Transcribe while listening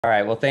All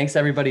right, well, thanks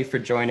everybody for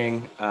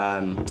joining.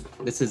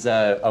 This is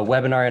a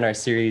webinar in our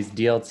series,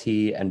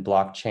 DLT and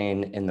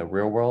Blockchain in the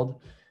Real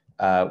World.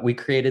 We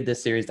created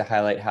this series to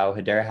highlight how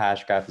Hedera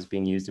Hashgraph is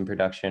being used in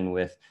production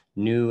with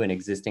new and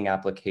existing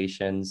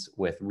applications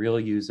with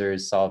real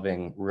users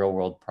solving real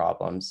world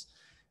problems.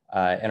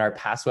 In our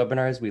past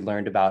webinars, we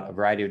learned about a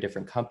variety of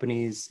different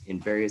companies in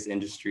various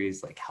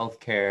industries like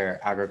healthcare,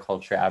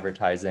 agriculture,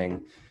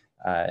 advertising,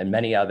 and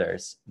many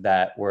others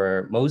that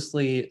were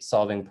mostly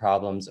solving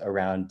problems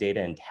around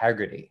data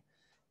integrity.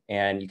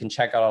 And you can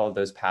check out all of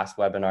those past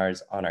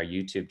webinars on our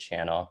YouTube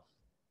channel.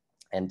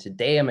 And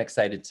today I'm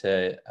excited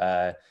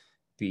to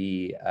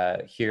be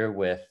here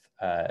with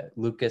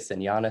Lucas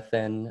and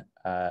Yonathan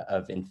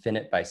of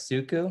Infinite by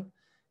SUKU.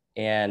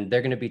 And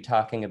they're going to be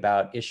talking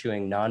about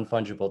issuing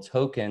non-fungible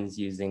tokens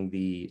using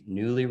the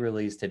newly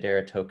released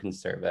Hedera Token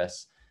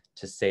Service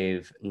to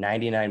save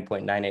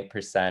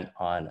 99.98%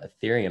 on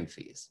Ethereum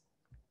fees.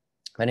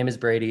 My name is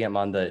Brady. I'm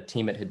on the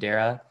team at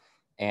Hedera.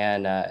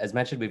 And as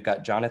mentioned, we've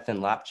got Yonathan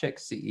Yapchik,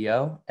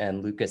 CEO,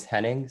 and Lucas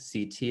Henning,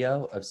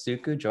 CTO of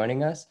SUKU,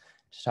 joining us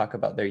to talk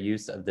about their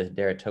use of the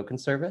Hedera Token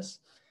Service.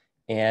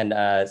 And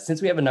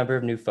since we have a number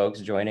of new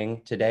folks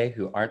joining today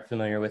who aren't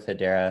familiar with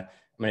Hedera,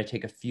 I'm going to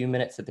take a few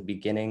minutes at the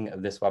beginning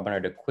of this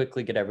webinar to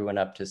quickly get everyone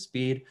up to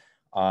speed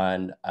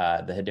on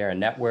the Hedera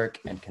network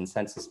and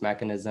consensus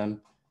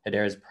mechanism,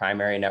 Hedera's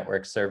primary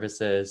network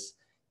services,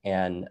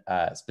 and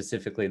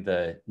specifically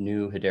the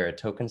new Hedera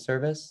Token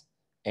Service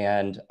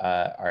and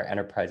our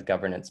enterprise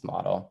governance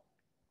model.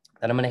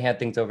 Then I'm going to hand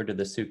things over to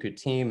the SUKU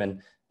team,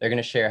 and they're going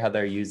to share how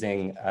they're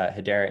using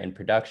Hedera in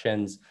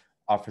productions,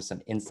 offer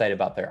some insight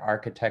about their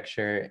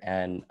architecture,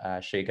 and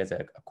show you guys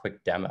a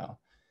quick demo.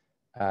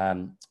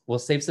 We'll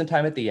save some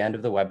time at the end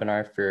of the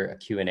webinar for a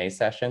Q&A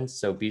session,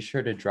 so be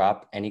sure to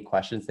drop any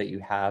questions that you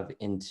have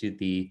into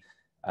the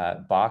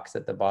box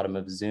at the bottom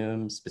of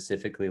Zoom,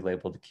 specifically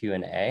labeled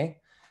Q&A.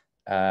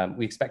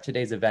 We expect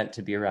today's event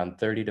to be around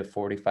 30 to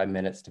 45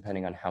 minutes,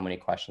 depending on how many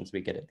questions we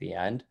get at the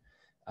end.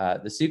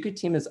 The SUKU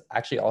team has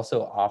actually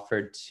also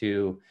offered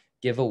to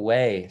give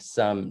away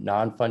some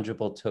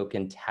non-fungible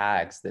token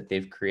tags that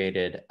they've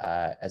created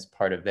as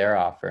part of their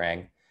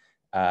offering.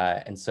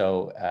 And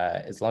so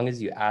as long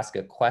as you ask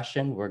a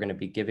question, we're going to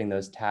be giving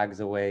those tags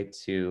away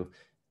to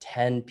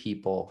 10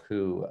 people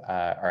who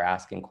are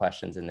asking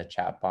questions in the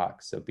chat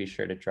box. So be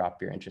sure to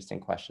drop your interesting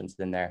questions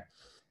in there.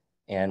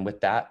 And with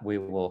that, we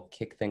will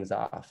kick things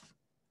off.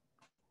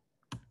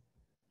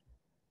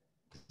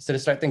 So to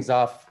start things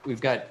off,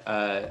 we've got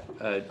a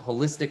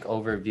holistic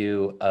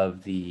overview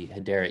of the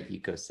Hedera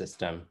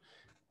ecosystem.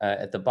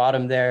 At the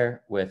bottom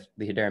there, with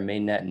the Hedera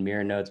mainnet and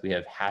mirror nodes, we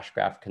have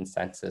Hashgraph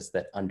consensus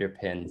that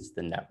underpins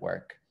the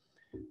network.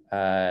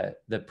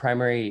 The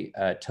primary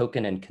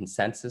token and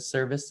consensus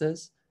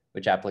services,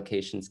 which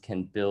applications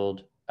can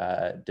build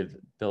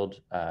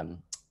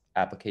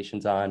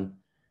applications on,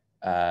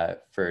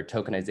 for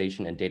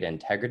tokenization and data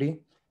integrity.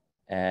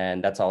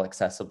 And that's all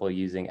accessible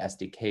using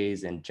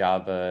SDKs in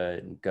Java,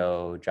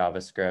 Go,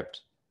 JavaScript.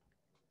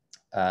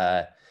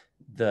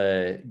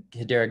 The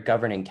Hedera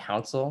Governing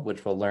Council,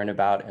 which we'll learn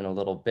about in a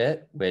little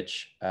bit,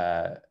 which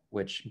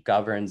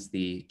governs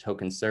the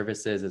token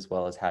services as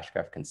well as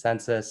Hashgraph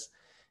consensus.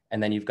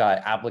 And then you've got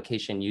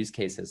application use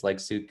cases like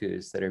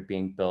SUKUs that are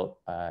being built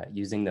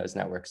using those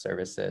network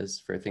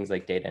services for things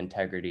like data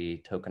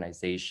integrity,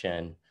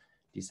 tokenization,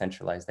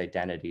 decentralized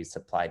identities,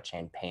 supply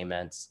chain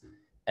payments,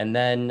 and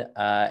then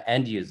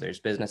end users,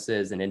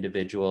 businesses and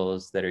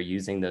individuals that are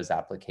using those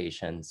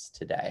applications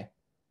today.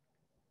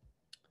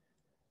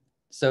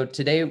 So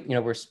today,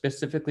 we're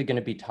specifically going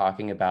to be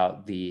talking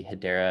about the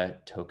Hedera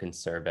Token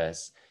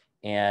Service,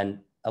 and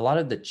a lot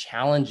of the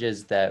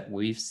challenges that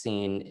we've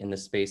seen in the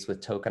space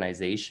with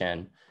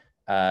tokenization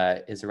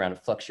is around a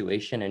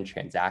fluctuation in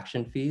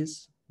transaction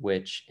fees,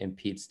 which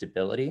impedes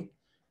stability.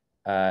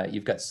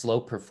 You've got slow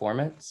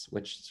performance,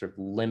 which sort of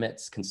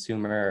limits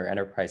consumer or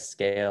enterprise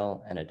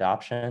scale and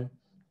adoption.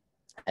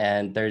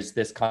 And there's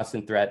this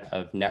constant threat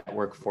of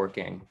network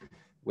forking,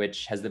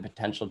 which has the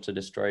potential to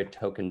destroy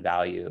token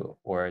value,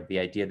 or the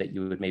idea that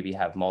you would maybe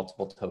have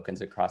multiple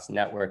tokens across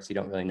networks. You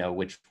don't really know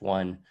which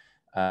one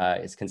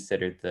is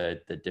considered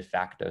the de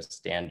facto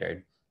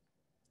standard.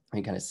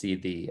 You kind of see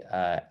the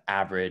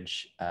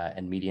average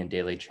and median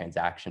daily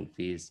transaction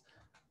fees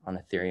on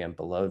Ethereum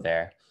below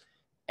there.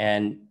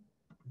 And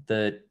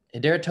the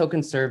Hedera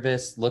Token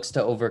Service looks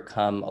to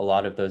overcome a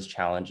lot of those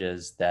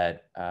challenges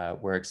that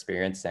we're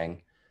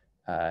experiencing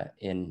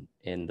in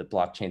the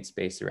blockchain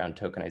space around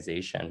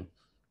tokenization.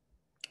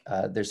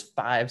 There's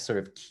 5 sort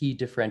of key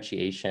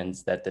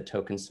differentiations that the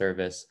token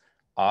service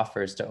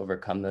offers to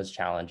overcome those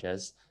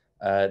challenges.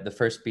 The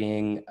first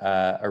being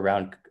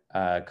around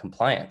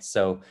compliance.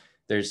 So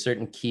there's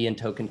certain key and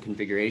token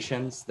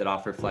configurations that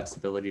offer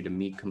flexibility to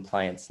meet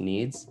compliance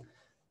needs.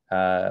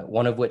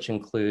 One of which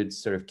includes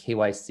sort of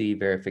KYC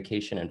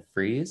verification and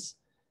freeze.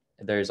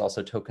 There's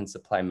also token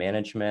supply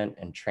management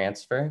and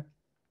transfer.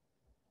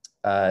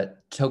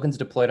 Tokens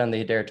deployed on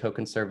the Hedera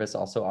Token Service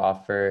also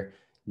offer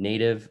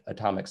native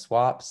atomic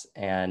swaps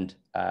and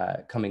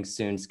coming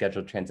soon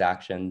scheduled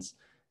transactions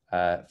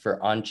for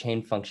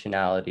on-chain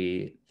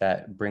functionality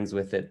that brings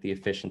with it the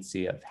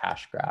efficiency of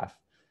Hashgraph.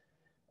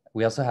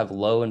 We also have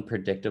low and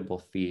predictable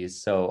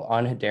fees. So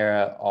on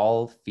Hedera,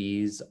 all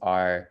fees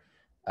are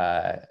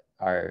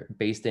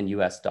based in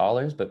US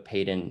dollars, but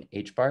paid in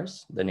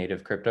HBARs, the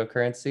native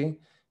cryptocurrency.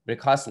 But it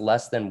costs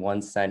less than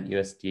 1 cent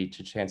USD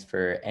to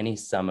transfer any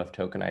sum of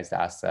tokenized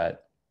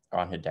asset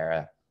on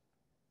Hedera.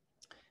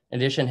 In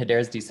addition,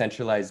 Hedera's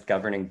decentralized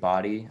governing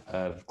body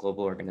of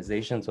global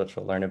organizations, which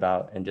we'll learn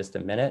about in just a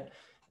minute,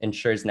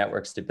 ensures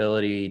network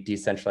stability,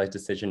 decentralized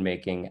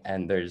decision-making,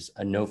 and there's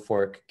a no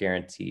fork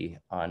guarantee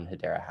on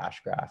Hedera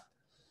Hashgraph.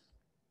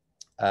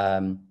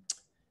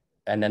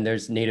 And then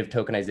there's native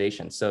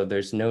tokenization. So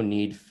there's no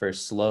need for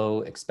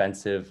slow,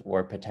 expensive,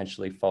 or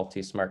potentially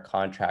faulty smart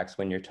contracts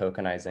when you're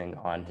tokenizing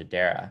on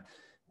Hedera.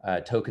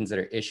 Tokens that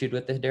are issued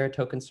with the Hedera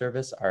Token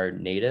Service are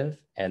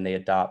native, and they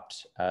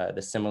adopt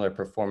the similar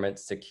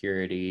performance,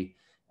 security,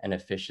 and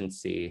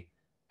efficiency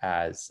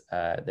as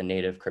the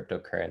native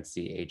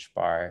cryptocurrency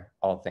HBAR,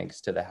 all thanks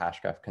to the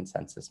Hashgraph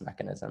consensus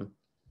mechanism.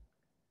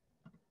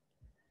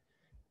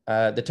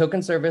 The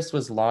token service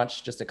was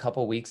launched just a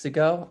couple weeks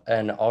ago,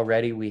 and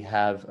already we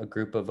have a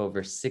group of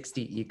over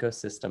 60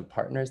 ecosystem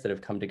partners that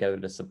have come together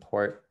to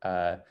support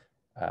the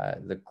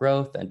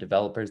growth and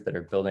developers that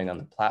are building on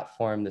the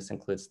platform. This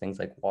includes things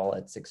like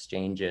wallets,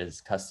 exchanges,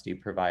 custody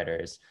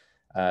providers,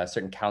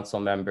 certain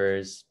council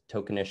members,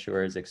 token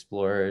issuers,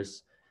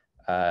 explorers.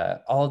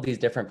 All of these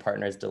different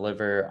partners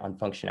deliver on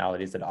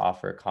functionalities that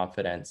offer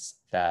confidence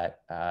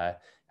that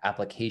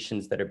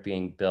applications that are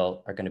being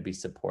built are going to be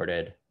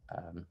supported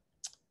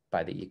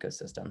by the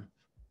ecosystem.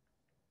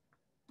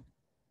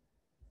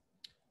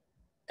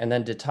 And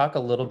then to talk a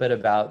little bit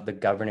about the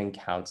governing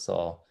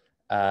council,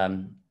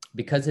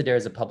 because Hedera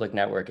is a public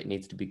network, it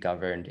needs to be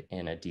governed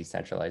in a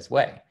decentralized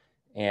way.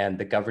 And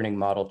the governing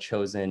model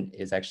chosen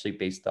is actually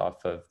based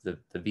off of the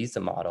Visa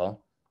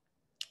model,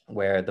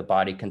 where the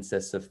body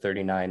consists of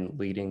 39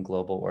 leading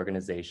global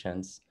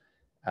organizations.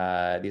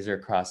 These are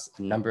across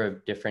a number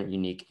of different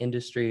unique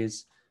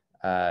industries,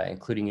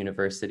 including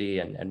university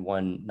and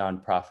one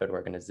nonprofit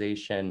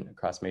organization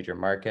across major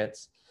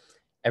markets.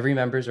 Every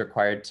member is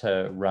required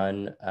to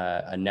run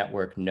a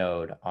network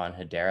node on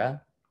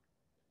Hedera.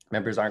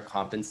 Members aren't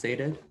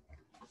compensated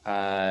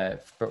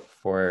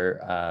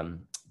for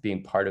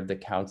being part of the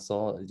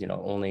council.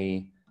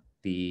 Only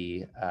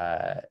the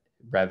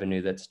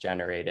revenue that's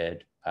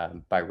generated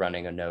by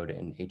running a node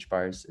in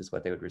HBARs is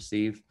what they would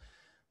receive.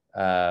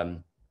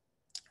 They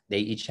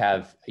each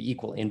have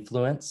equal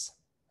influence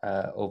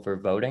over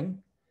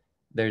voting.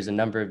 There's a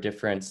number of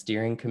different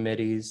steering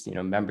committees,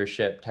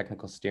 membership,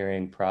 technical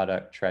steering,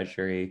 product,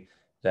 treasury,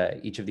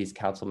 that each of these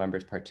council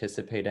members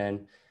participate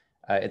in.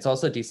 It's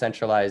also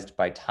decentralized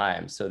by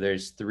time. So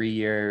there's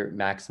 3-year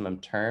maximum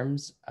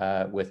terms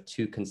with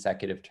 2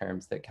 consecutive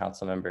terms that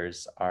council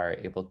members are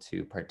able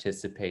to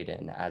participate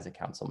in as a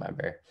council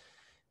member.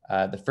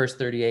 The first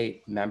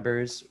 38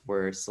 members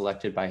were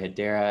selected by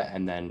Hedera,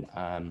 and then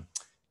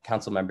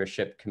council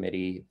membership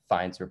committee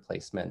finds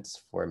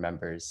replacements for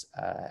members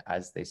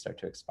as they start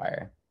to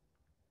expire.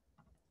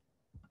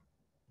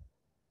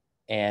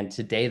 And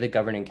today, the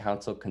governing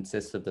council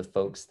consists of the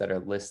folks that are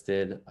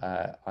listed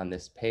on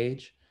this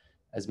page.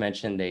 As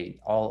mentioned, they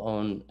all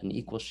own an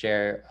equal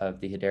share of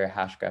the Hedera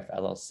Hashgraph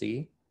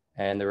LLC,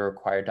 and they're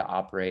required to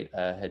operate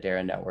a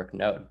Hedera network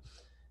node.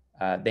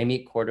 They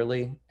meet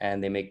quarterly,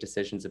 and they make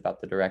decisions about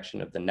the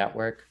direction of the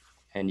network.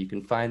 And you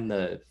can find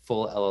the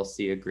full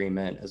LLC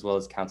agreement as well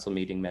as council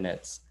meeting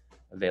minutes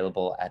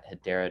available at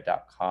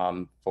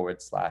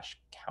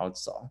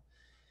hedera.com/council.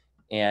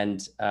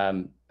 And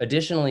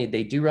additionally,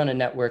 they do run a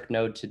network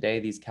node today,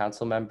 these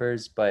council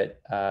members,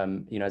 but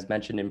as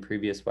mentioned in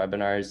previous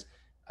webinars,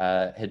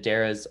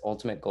 Hedera's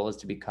ultimate goal is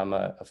to become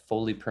a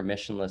fully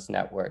permissionless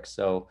network.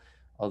 So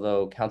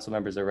although council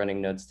members are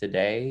running nodes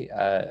today,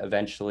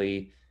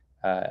 eventually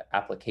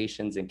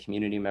applications and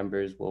community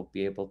members will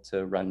be able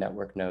to run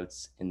network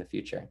nodes in the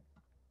future.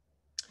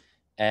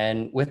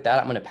 And with that,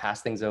 I'm going to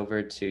pass things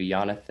over to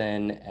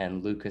Yonathan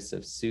and Lucas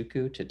of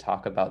SUKU to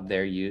talk about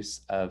their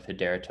use of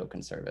Hedera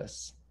Token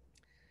Service.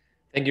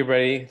 Thank you,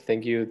 Brady.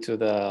 Thank you to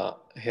the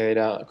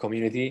Hedera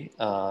community.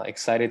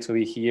 Excited to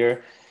be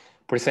here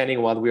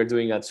presenting what we're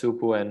doing at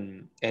SUKU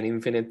and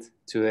Infinite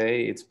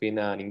today. It's been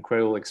an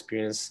incredible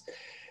experience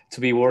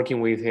to be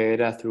working with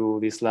Hedera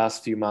through these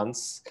last few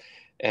months.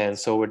 And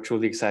so we're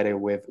truly excited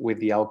with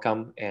the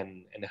outcome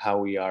and how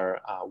we are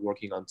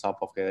working on top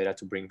of Hedera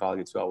to bring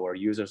value to our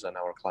users and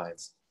our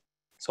clients.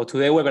 So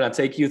today we're going to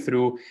take you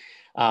through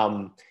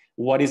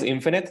what is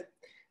Infinite,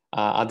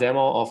 a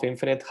demo of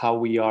Infinite, how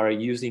we are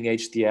using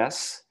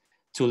HDS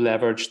to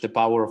leverage the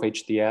power of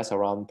HDS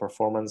around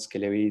performance,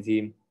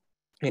 scalability,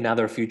 and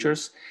other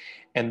features,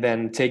 and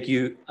then take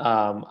you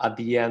at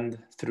the end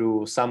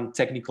through some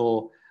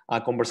technical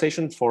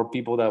conversation for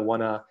people that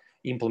want to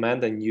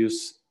implement and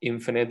use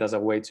Infinite as a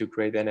way to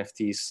create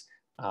NFTs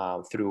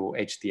through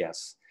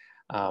HDS.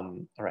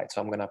 All right,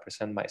 so I'm going to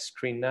present my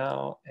screen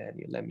now, and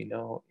you let me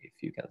know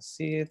if you can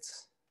see it.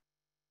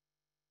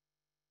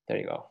 There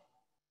you go.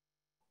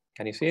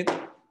 Can you see it?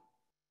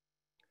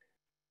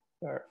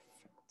 Perfect.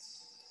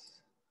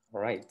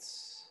 All right.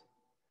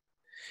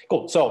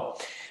 Cool. So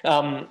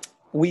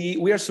we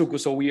are SUKU.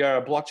 So we are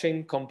a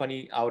blockchain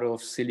company out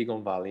of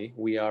Silicon Valley.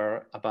 We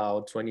are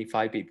about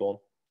 25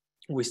 people.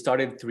 We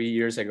started 3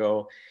 years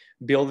ago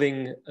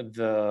building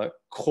the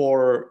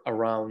core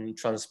around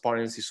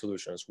transparency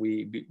solutions.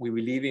 We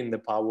believe in the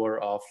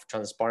power of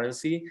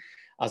transparency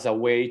as a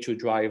way to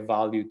drive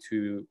value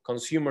to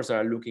consumers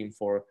that are looking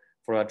for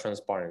that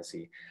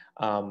transparency.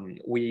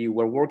 We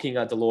were working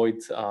at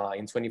Deloitte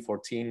in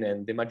 2014,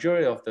 and the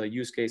majority of the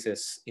use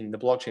cases in the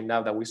blockchain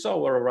now that we saw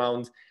were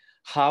around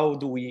how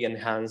do we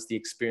enhance the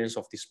experience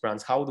of these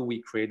brands? How do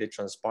we create a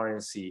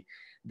transparency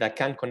that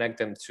can connect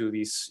them to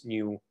this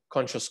new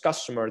conscious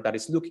customer that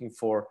is looking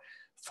for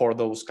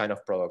those kind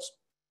of products?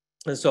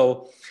 And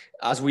so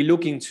as we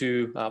look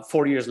into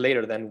 4 years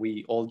later, then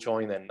we all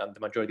joined, and the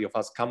majority of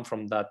us come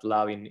from that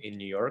lab in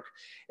New York,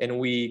 and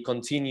we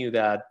continue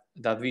that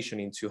vision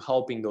into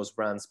helping those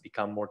brands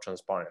become more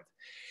transparent.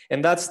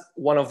 And that's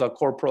one of the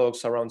core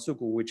products around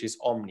SUKU, which is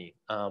Omni.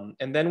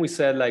 And then we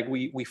said, like,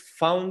 we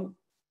found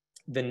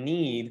the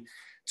need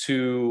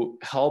to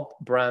help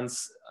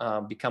brands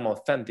become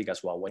authentic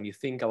as well. When you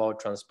think about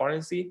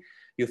transparency,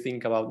 you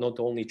think about not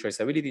only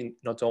traceability,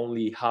 not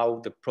only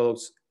how the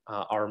products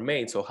are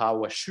made, so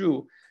how a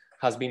shoe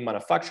has been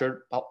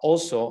manufactured, but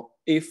also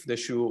if the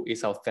shoe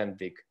is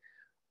authentic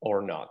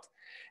or not.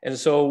 And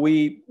so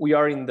we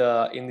are in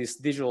this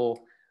digital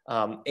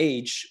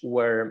age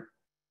where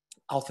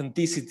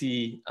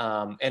authenticity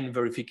and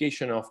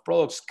verification of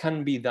products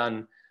can be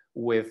done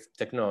with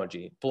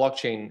technology.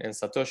 Blockchain and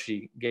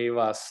Satoshi gave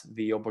us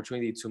the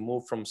opportunity to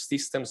move from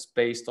systems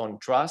based on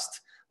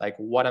trust, like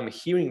what I'm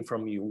hearing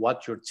from you,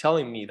 what you're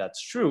telling me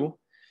that's true,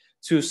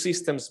 to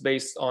systems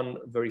based on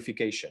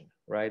verification,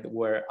 right?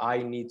 Where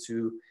I need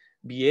to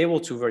be able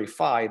to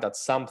verify that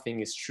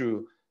something is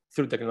true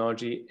through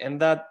technology.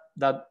 And that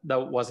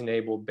was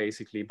enabled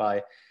basically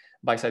by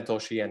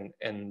Satoshi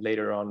and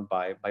later on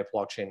by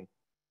blockchain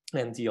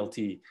and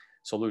DLT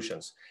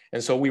solutions.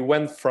 And so we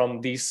went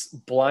from this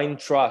blind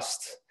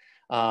trust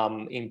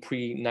in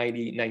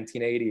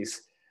pre-1980s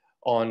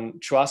on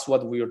trust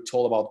what we were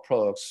told about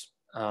products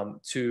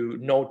to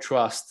no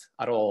trust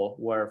at all,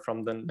 where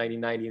from the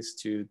 1990s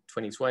to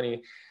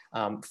 2020,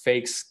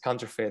 fakes,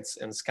 counterfeits,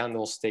 and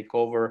scandals take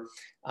over.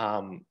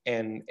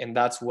 And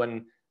that's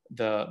when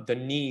the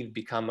need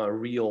become a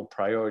real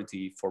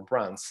priority for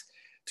brands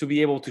to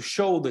be able to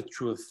show the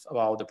truth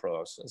about the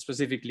products. And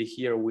specifically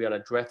here, we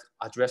are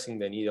addressing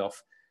the need of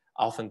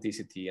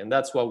authenticity. And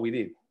that's what we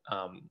did.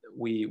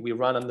 We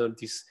run under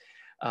this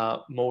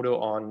motto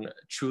on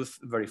truth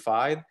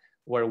verified,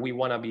 where we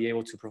want to be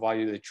able to provide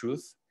you the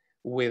truth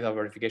with a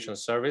verification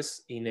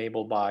service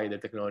enabled by the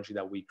technology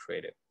that we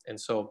created. And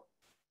so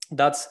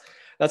that's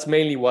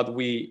mainly what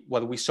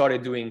we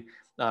started doing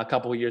a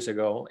couple of years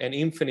ago. And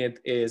Infinite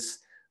is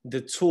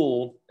the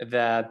tool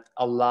that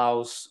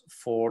allows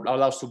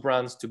to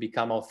brands to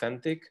become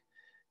authentic,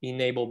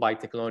 enabled by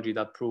technology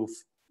that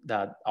proves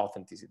that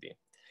authenticity.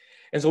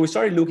 And so we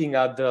started looking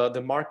at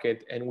the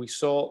market, and we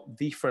saw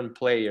different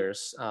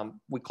players.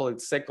 We call it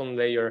second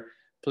layer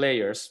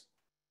players,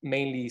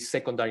 mainly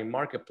secondary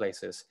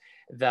marketplaces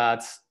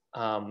that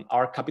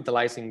are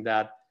capitalizing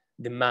that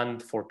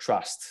demand for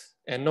trust,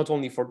 and not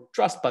only for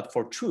trust, but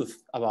for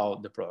truth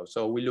about the product.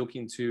 So we look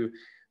into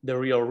the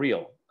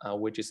Real,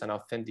 which is an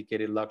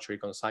authenticated luxury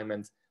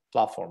consignment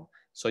platform.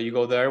 So you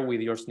go there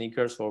with your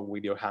sneakers or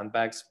with your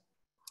handbags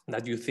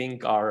that you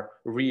think are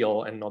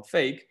real and not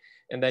fake,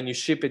 and then you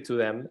ship it to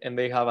them, and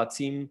they have a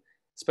team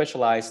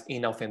specialized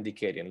in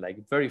authenticating, like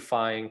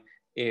verifying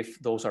if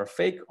those are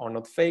fake or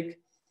not fake.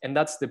 And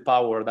that's the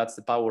power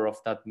of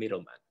that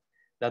middleman,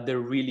 that they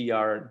really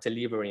are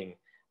delivering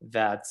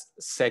that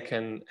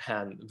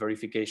second-hand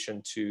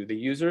verification to the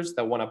users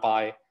that want to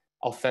buy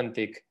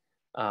authentic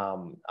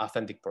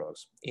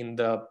products. In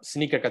the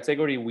sneaker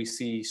category, we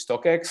see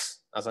StockX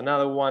as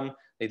another one.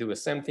 They do the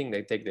same thing.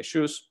 They take the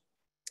shoes,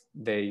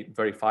 they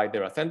verify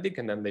they're authentic,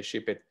 and then they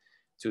ship it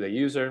to the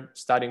user.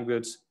 Starting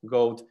goods,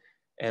 gold,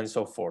 and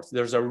so forth.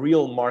 There's a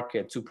real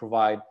market to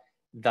provide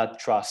that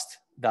trust,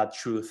 that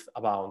truth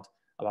about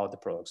the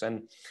products.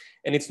 And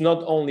it's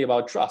not only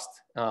about trust,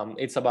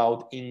 it's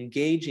about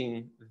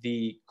engaging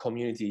the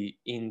community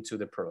into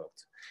the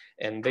product.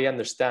 And they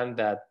understand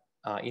that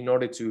in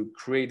order to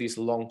create this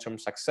long-term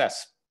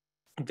success,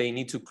 they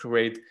need to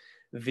create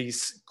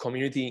this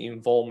community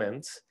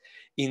involvement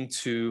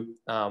into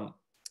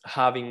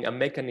having a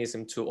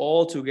mechanism to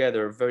all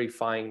together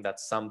verifying that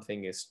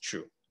something is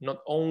true.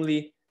 Not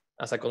only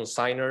as a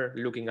consignor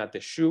looking at the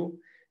shoe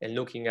and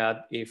looking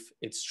at if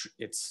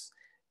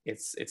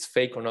it's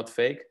fake or not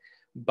fake,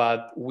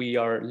 but we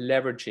are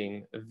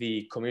leveraging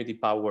the community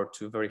power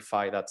to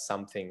verify that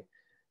something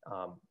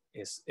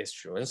is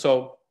true. And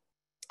so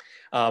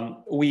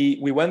we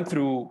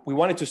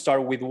wanted to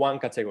start with one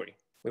category.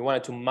 We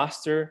wanted to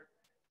master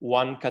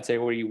one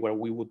category where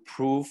we would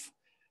prove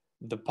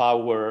the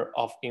power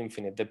of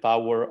Infinite, the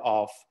power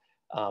of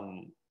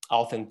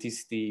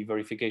authenticity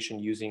verification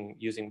using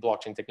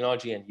blockchain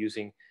technology and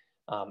using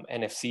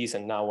NFCs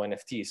and now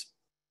NFTs.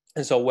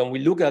 And so when we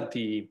look at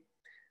the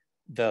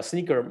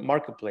sneaker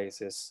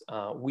marketplaces,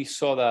 we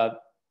saw that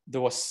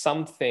there was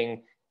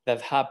something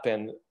that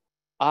happened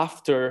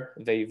after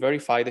they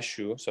verify the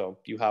shoe. So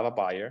you have a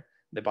buyer,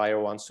 the buyer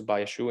wants to buy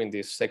a shoe in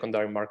these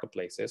secondary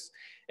marketplaces,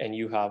 and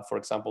you have, for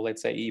example,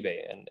 let's say eBay,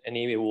 and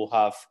eBay will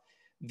have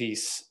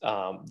these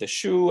the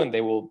shoe, and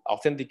they will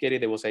authenticate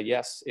it. They will say,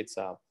 yes, it's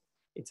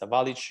a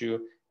valid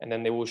shoe, and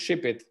then they will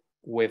ship it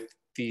with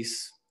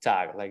this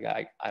tag. Like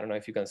I don't know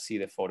if you can see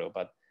the photo,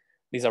 but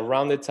these are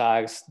rounded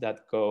tags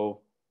that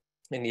go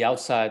in the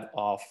outside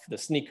of the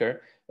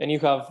sneaker, and you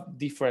have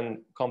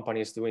different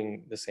companies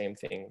doing the same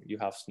thing. You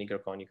have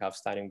SneakerCon, you have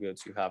Styling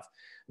Goods, you have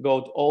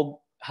Goat,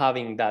 all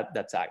having that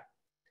tag.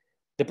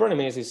 The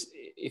problem is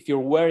if you're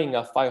wearing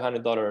a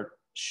 $500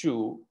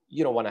 shoe,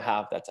 you don't want to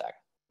have that tag,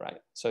 right?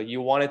 So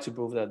you wanted to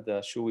prove that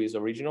the shoe is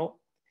original.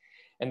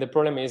 And the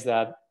problem is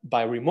that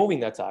by removing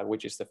that tag,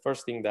 which is the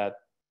first thing that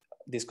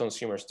these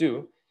consumers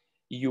do,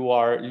 you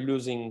are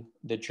losing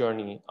the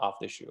journey of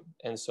the shoe.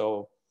 And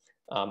so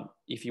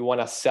if you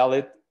want to sell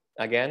it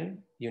again,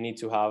 you need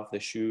to have the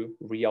shoe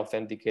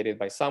re-authenticated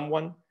by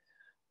someone.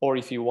 Or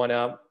if you want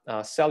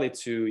to sell it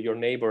to your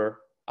neighbor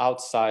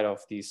outside of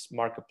these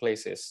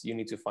marketplaces, you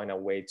need to find a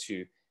way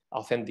to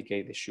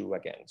authenticate the shoe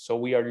again. So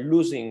we are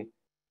losing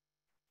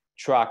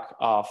track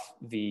of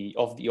the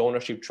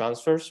ownership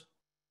transfers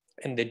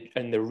and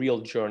the real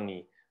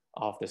journey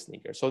of the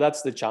sneaker. So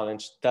that's the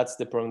challenge. That's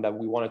the problem that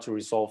we wanted to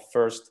resolve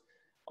first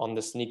on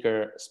the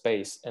sneaker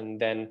space, and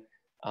then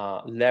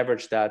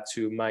leverage that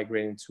to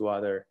migrate into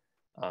other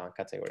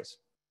categories.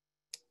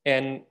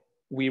 And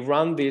we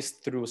run this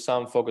through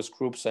some focus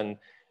groups and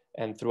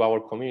through our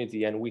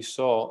community, and we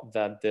saw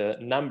that the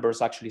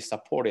numbers actually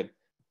supported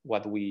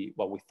what we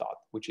thought,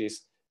 which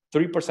is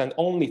 3%,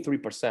 only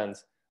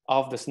 3%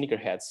 of the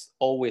sneakerheads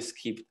always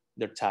keep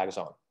their tags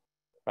on,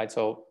 right?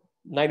 So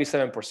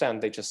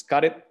 97%, they just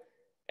cut it,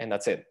 and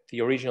that's it.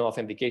 The original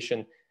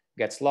authentication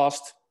gets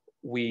lost.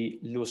 We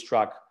lose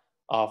track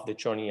of the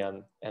journey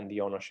and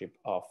the ownership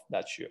of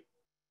that shoe.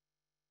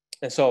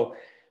 And so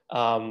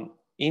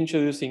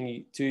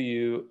introducing to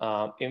you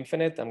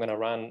Infinite, I'm gonna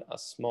run a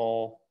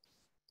small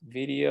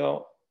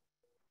video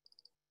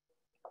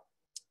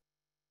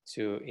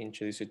to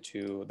introduce you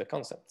to the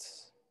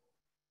concepts.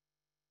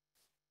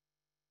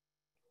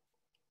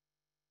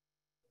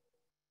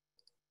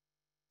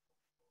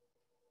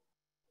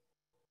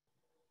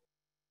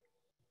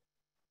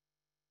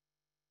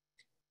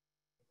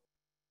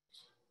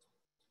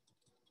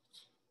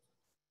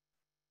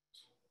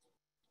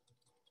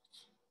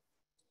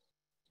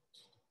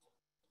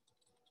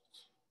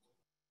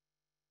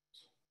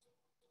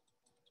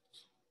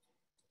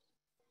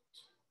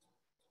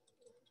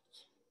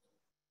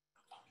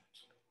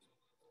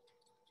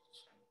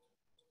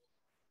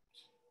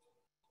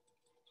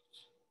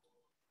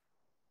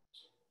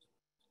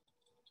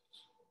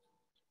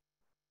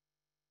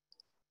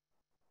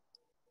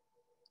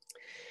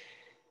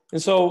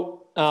 And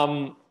so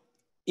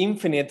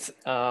Infinite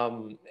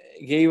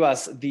gave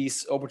us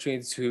this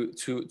opportunity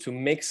to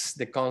mix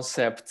the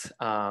concept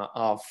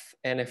of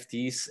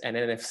NFTs and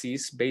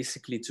NFCs,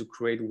 basically to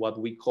create what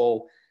we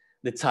call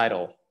the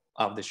title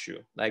of the shoe.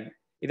 Like,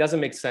 it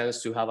doesn't make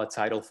sense to have a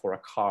title for a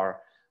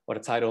car or a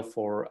title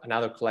for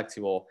another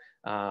collectible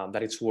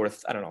that it's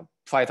worth, I don't know,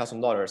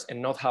 $5,000,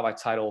 and not have a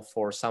title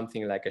for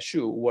something like a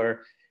shoe,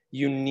 where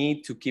you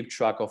need to keep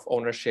track of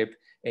ownership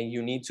and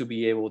you need to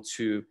be able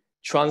to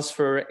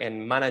transfer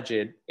and manage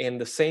it in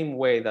the same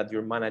way that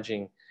you're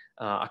managing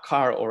a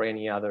car or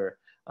any other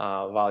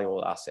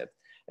valuable asset.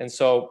 And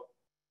so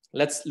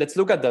let's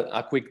look at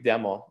a quick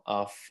demo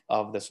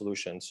of the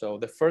solution. So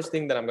the first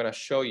thing that I'm going to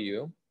show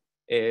you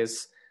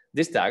is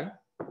this tag.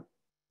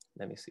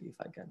 Let me see if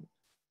I can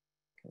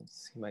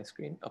see my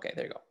screen. Okay,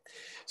 there you go.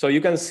 So you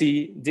can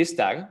see this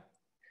tag.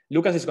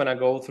 Lucas is going to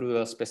go through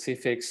the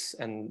specifics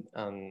and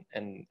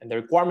the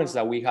requirements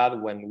that we had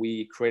when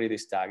we created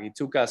this tag. It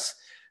took us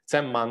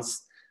 10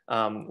 months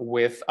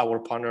with our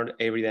partner,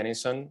 Avery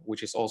Dennison,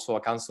 which is also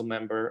a council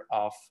member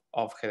of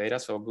Hedera,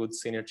 so good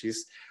synergies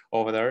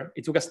over there.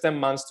 It took us 10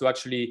 months to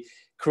actually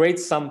create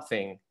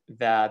something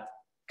that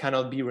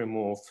cannot be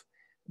removed,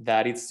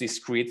 that it's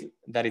discrete,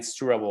 that it's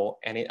durable,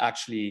 and it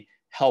actually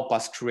helped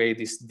us create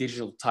this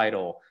digital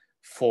title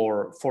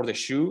for the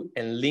shoe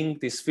and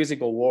link this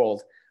physical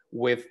world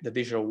with the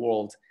digital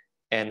world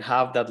and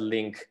have that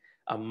link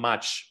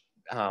match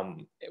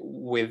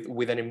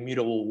with an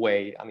immutable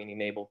way, I mean,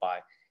 enabled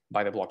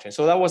by the blockchain.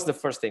 So that was the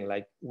first thing.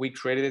 Like, we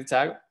created a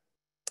tag.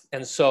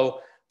 And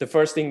so the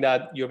first thing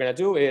that you're gonna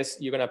do is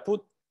you're gonna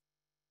put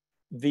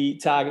the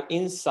tag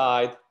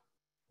inside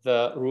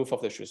the roof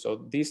of the shoe.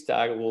 So this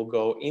tag will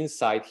go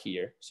inside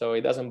here. So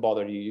it doesn't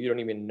bother you. You don't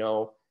even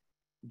know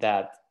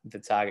that the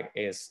tag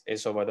is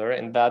over there.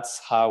 And that's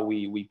how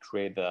we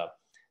create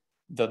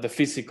the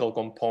physical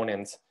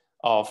component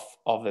of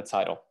the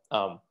title.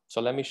 So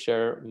let me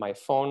share my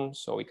phone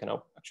so we can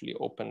actually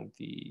open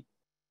the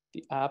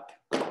app.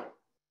 There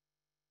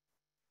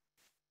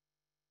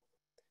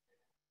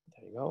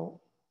you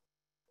go.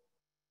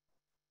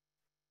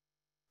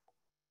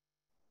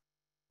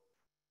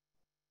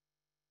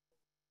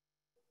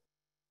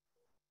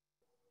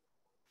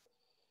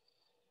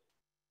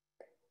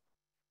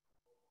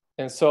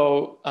 And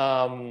so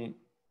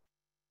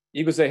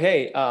you could say,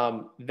 hey,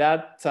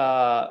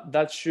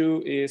 that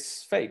shoe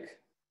is fake.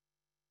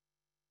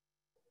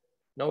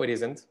 No, it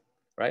isn't,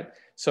 right?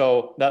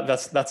 So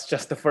that's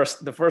just the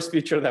first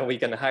feature that we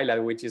can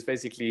highlight, which is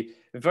basically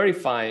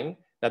verifying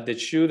that the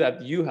shoe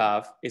that you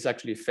have is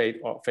actually fake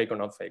or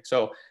not fake.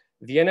 So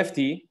the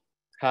NFT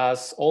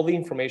has all the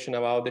information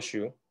about the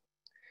shoe,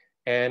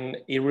 and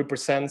it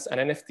represents an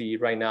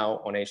NFT right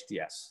now on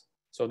HDS.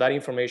 So that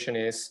information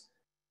is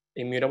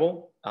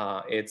immutable.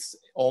 It's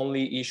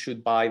only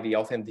issued by the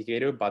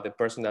authenticator, by the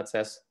person that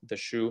says the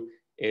shoe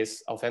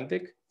is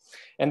authentic.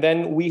 And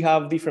then we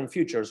have different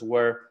features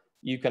where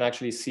you can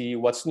actually see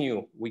what's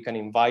new. We can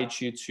invite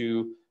you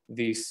to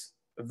this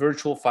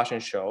virtual fashion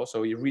show.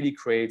 So it really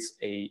creates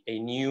a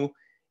new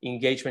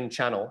engagement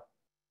channel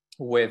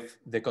with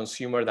the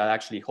consumer that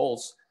actually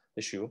holds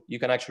the shoe. You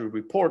can actually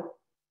report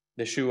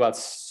the shoe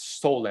as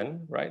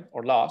stolen, right,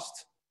 or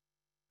lost.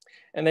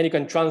 And then you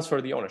can transfer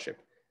the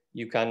ownership.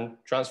 You can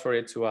transfer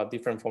it to a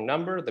different phone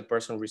number. The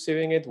person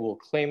receiving it will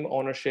claim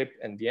ownership,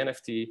 and the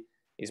NFT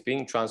is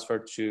being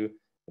transferred to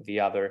the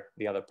other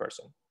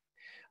person.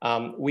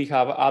 We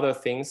have other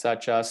things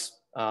such as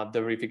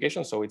the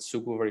verification. So it's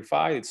SUKU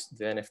verified.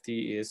 The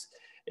NFT is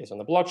on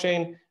the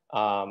blockchain.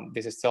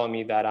 This is telling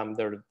me that I'm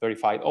the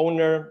verified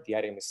owner. The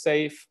item is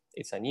safe.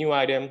 It's a new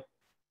item.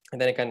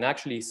 And then I can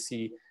actually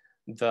see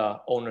the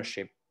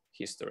ownership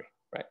history,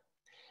 right?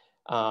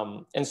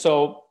 And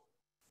so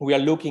we are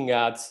looking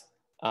at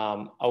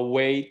a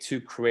way to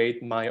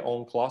create my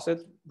own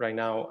closet. Right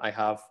now, I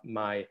have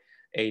my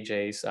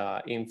AJ's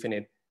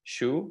Infinite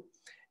shoe.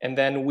 And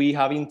then we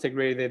have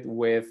integrated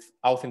with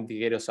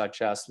authenticators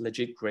such as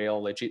Legit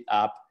Grail, Legit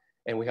App,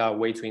 and we have a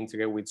way to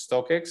integrate with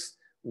StockX,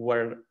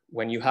 where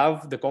when you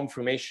have the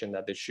confirmation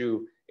that the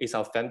shoe is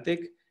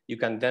authentic, you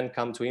can then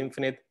come to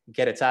Infinite,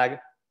 get a tag,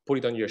 put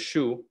it on your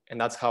shoe,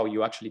 and that's how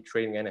you actually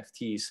create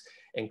NFTs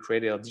and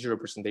create a digital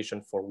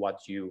representation for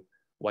what you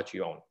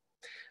own.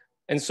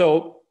 And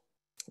so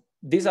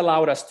this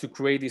allowed us to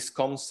create this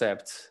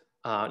concept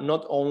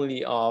not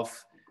only of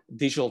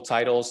digital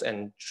titles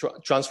and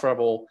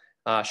transferable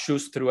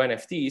shoes through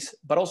NFTs,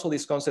 but also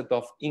this concept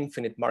of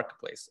infinite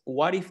marketplace.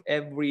 What if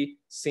every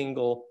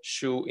single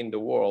shoe in the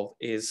world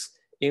is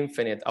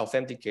infinite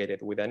authenticated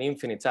with an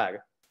infinite tag?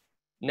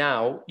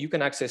 Now you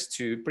can access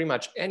to pretty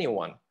much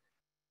anyone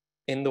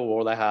in the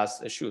world that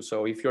has a shoe.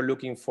 So if you're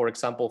looking, for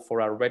example,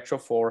 for a retro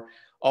 4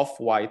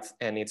 off-white,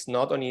 and it's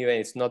not on eBay,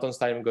 it's not on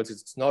Stein Goods,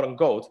 it's not on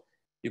Goat,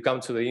 you come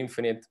to the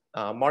infinite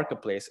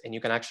marketplace and you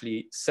can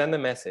actually send a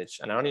message,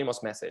 an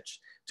anonymous message,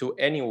 to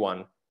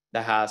anyone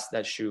that has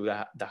that shoe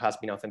that has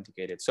been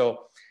authenticated.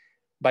 So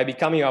by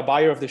becoming a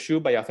buyer of the shoe,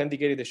 by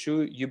authenticating the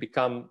shoe, you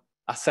become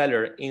a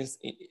seller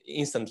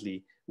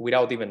instantly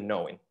without even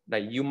knowing.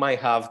 Like you might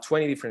have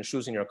 20 different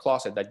shoes in your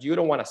closet that you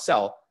don't want to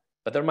sell,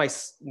 but there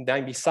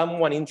might be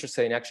someone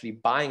interested in actually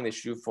buying the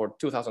shoe for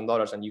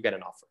 $2,000 and you get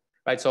an offer,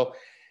 right? So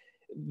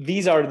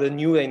these are the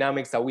new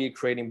dynamics that we're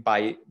creating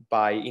by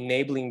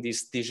enabling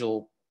this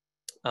digital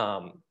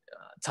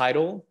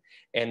title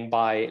and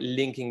by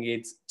linking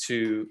it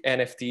to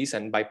NFTs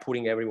and by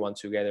putting everyone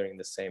together in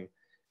the same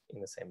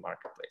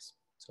marketplace.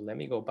 So let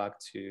me go back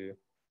to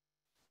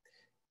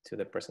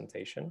the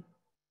presentation.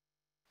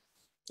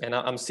 And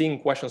I'm seeing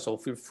questions, so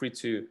feel free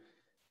to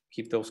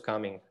keep those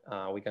coming.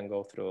 We can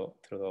go through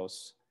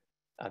those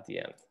at the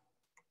end.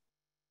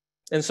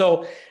 And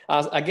so,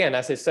 again,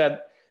 as I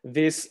said,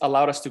 this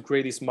allowed us to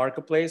create this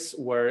marketplace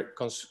where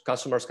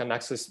customers can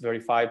access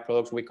verified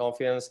products with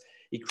confidence.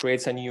 It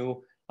creates a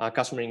new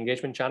customer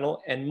engagement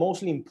channel, and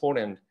mostly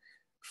important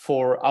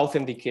for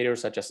authenticators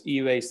such as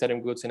eBay,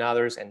 Stein Goods, and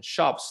others, and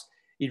shops,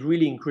 it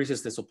really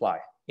increases the supply.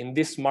 In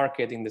this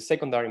market, in the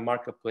secondary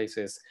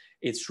marketplaces,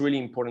 it's really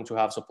important to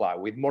have supply.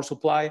 With more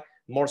supply,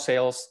 more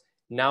sales.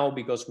 Now,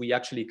 because we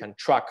actually can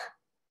track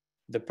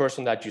the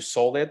person that you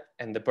sold it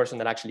and the person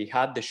that actually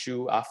had the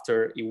shoe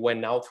after it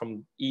went out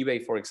from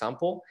eBay, for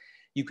example,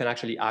 you can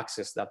actually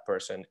access that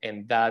person,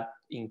 and that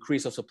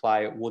increase of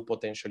supply would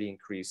potentially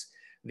increase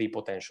the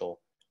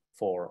potential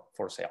for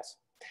sales.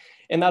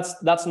 And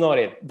that's not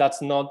it.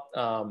 That's not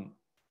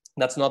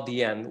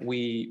the end.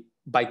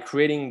 By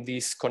creating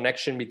this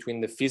connection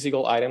between the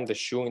physical item, the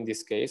shoe in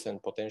this case,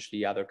 and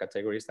potentially other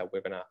categories that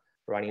we're gonna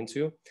run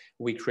into,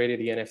 we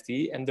created the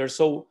NFT, and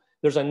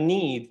there's a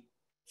need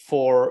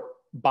for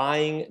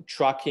buying,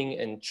 tracking,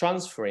 and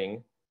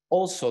transferring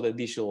also the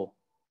digital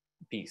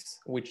piece,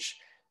 which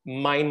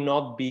might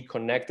not be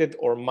connected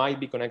or might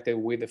be connected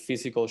with a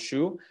physical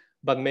shoe,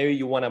 but maybe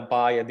you want to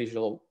buy a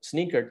digital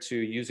sneaker to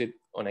use it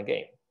on a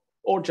game,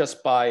 or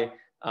just by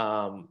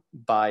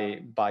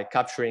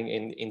capturing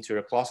into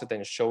your closet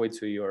and show it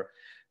to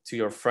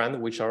your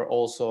friend, which are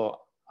also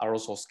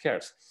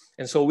scarce.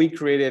 And so we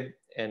created,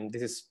 and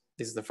this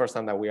is the first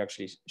time that we're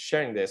actually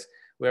sharing this,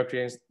 we are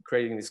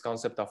creating this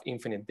concept of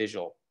infinite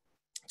digital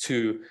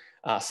to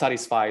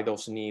satisfy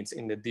those needs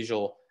in the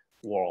digital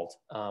world.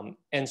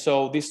 And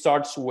so this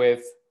starts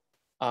with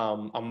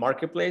a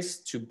marketplace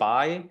to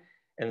buy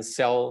and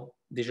sell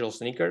digital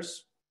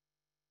sneakers,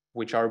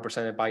 which are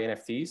represented by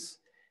NFTs.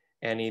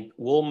 and it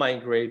will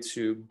migrate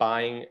to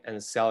buying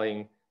and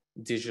selling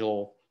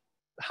digital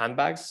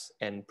handbags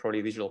and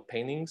probably digital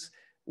paintings,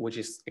 which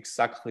is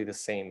exactly the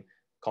same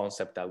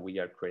concept that we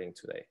are creating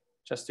today.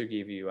 Just to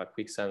give you a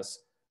quick sense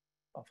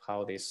of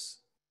how this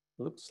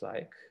looks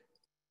like.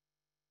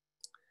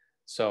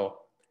 So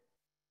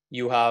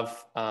you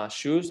have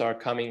shoes that are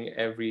coming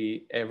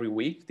every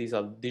week. These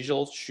are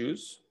digital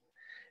shoes.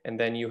 And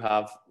then you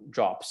have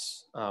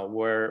drops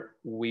where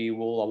we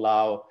will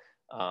allow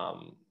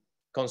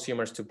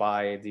consumers to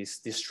buy these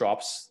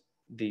drops,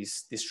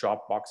 these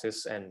drop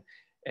boxes,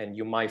 and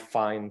you might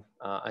find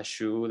a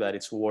shoe that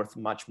it's worth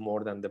much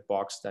more than the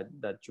box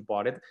that you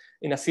bought it,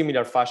 in a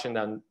similar fashion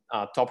than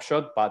Top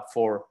Shot, but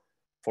for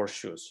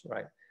shoes,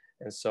 right?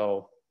 And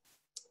so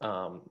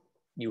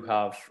you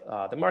have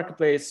the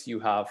marketplace, you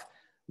have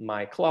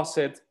My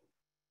Closet,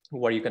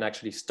 where you can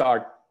actually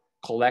start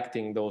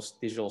collecting those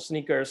digital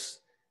sneakers.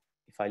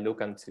 If I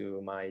look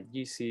into my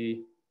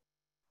GC,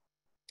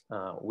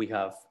 we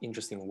have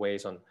interesting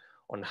ways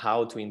on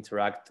how to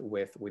interact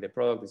with the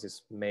product. This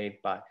is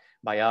made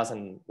by us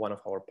and one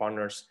of our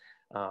partners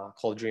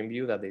called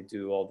Dreamview, that they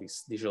do all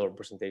these digital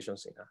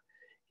representations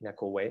in a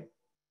cool way.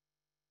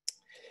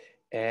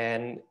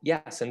 And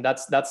yes, and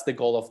that's the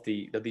goal of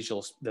the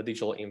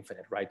digital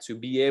infinite, right? To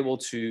be able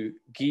to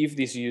give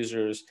these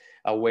users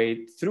a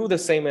way through the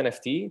same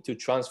NFT to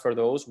transfer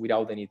those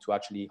without the need to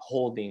actually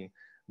holding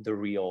the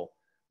real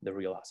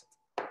asset.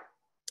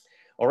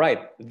 All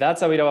right,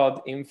 that's a bit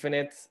about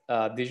infinite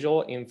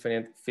digital,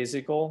 infinite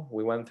physical.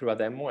 We went through a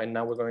demo, and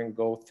now we're going to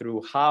go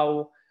through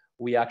how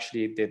we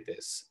actually did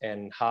this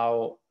and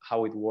how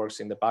it works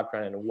in the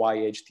background, and why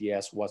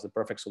HTS was the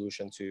perfect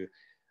solution to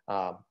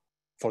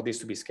for this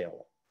to be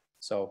scalable.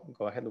 So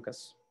go ahead,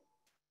 Lucas.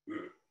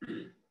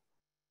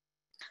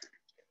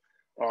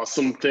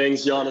 Awesome,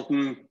 thanks,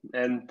 Jonathan.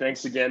 And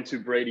thanks again to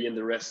Brady and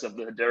the rest of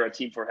the Hedera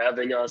team for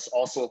having us.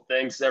 Also,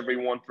 thanks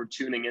everyone for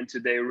tuning in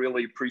today.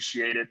 Really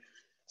appreciate it.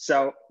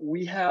 So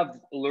we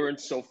have learned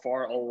so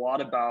far a lot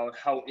about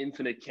how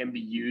Infinite can be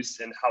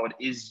used and how it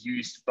is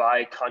used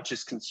by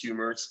conscious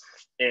consumers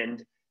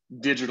and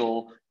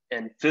digital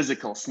and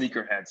physical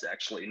sneakerheads,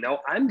 actually. Now,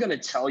 I'm going to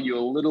tell you a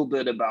little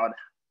bit about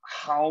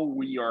how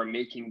we are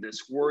making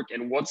this work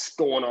and what's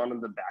going on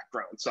in the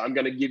background. So I'm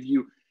going to give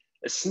you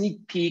a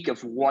sneak peek of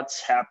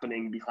what's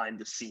happening behind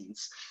the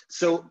scenes.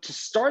 So to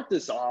start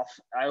this off,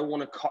 I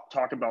want to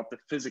talk about the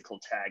physical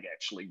tag,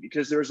 actually,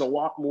 because there's a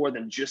lot more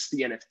than just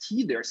the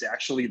NFT. There's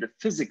actually the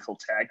physical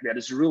tag that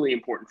is really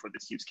important for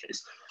this use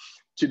case.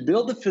 To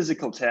build the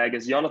physical tag,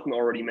 as Jonathan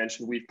already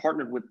mentioned, we've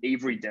partnered with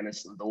Avery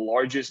Dennison, the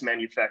largest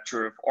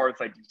manufacturer of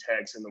RFID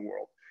tags in the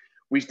world.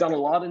 We've done a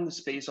lot in the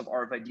space of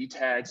RFID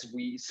tags.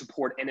 We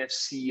support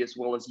NFC as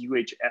well as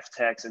UHF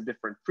tags and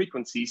different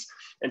frequencies.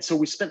 And so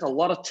we spent a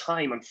lot of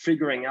time on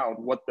figuring out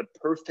what the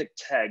perfect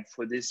tag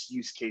for this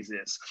use case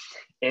is.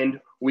 And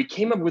we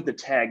came up with a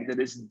tag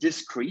that is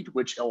discrete,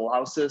 which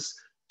allows us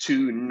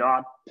to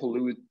not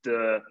pollute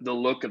the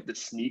look of the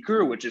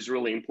sneaker, which is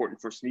really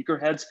important for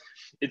sneakerheads.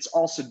 It's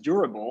also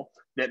durable.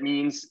 That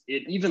means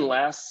it even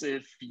lasts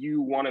if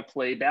you want to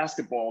play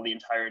basketball the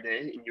entire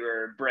day in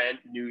your brand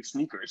new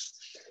sneakers.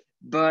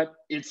 But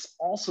it's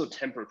also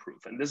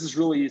tamper-proof. And this is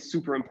really a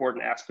super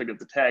important aspect of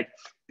the tag,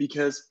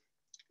 because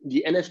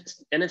the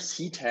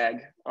NFC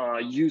tag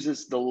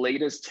uses the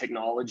latest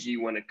technology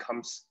when it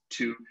comes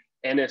to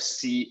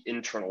NFC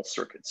internal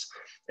circuits.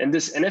 And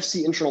this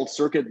NFC internal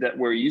circuit that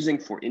we're using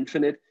for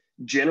Infinite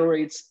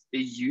generates a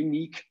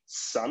unique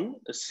SUN,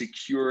 a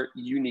secure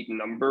unique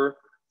number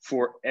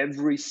for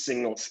every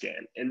single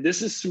scan. And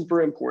this is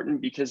super important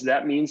because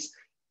that means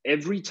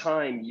every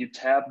time you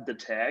tap the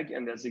tag,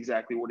 and that's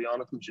exactly what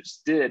Jonathan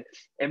just did,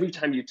 every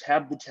time you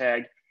tap the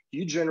tag,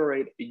 you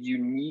generate a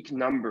unique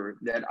number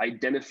that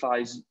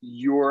identifies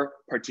your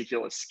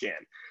particular scan.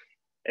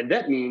 And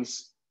that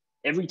means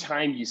every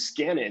time you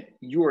scan it,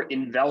 you are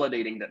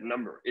invalidating that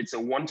number. It's a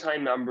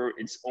one-time number.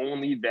 It's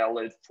only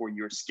valid for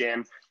your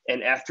scan.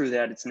 And after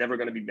that, it's never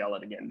going to be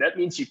valid again. That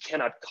means you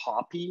cannot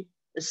copy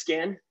a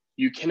scan.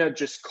 You cannot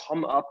just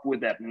come up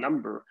with that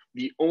number.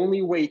 The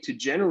only way to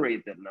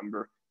generate that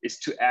number is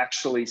to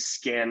actually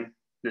scan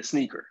the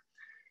sneaker.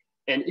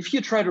 And if you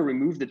try to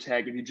remove the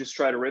tag, if you just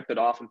try to rip it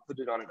off and put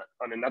it on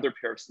another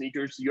pair of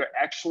sneakers, you're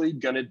actually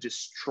gonna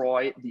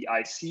destroy the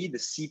IC, the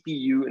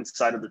CPU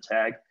inside of the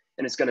tag,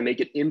 and it's gonna make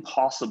it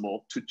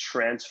impossible to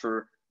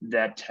transfer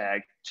that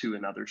tag to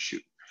another shoe.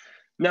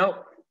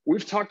 Now,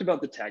 we've talked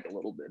about the tag a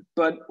little bit,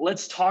 but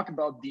let's talk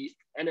about the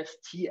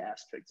NFT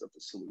aspects of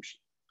the solution.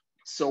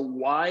 So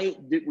why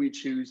did we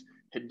choose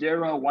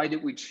Hedera? Why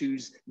did we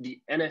choose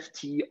the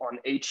NFT on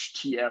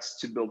HTS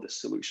to build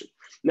this solution?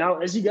 Now,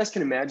 as you guys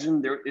can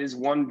imagine, there is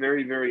one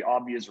very, very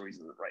obvious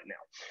reason right now.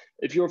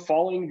 If you're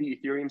following the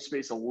Ethereum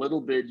space a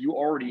little bit, you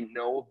already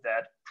know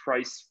that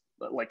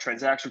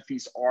transaction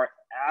fees are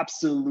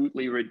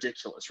absolutely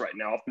ridiculous right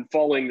now. I've been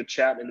following the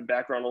chat in the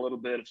background a little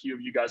bit. A few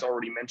of you guys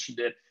already mentioned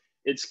it.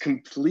 It's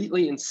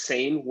completely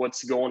insane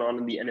what's going on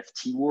in the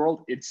NFT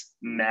world. It's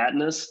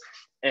madness.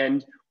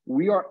 And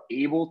we are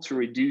able to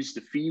reduce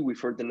the fee. We've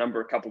heard the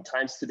number a couple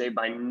times today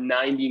by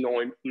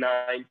 99.999%.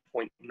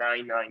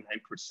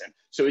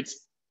 So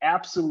it's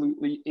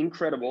absolutely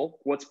incredible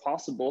what's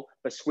possible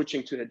by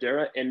switching to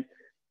Hedera. And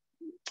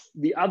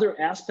the other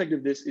aspect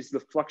of this is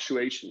the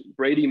fluctuation.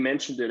 Brady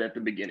mentioned it at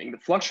the beginning. The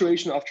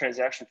fluctuation of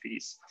transaction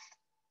fees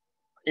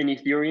in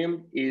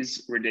Ethereum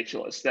is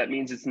ridiculous. That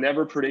means it's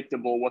never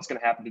predictable what's going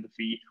to happen to the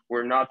fee.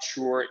 We're not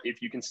sure if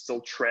you can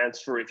still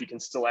transfer, if you can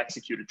still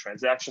execute a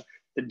transaction.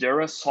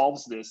 Hedera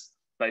solves this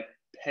by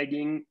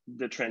pegging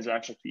the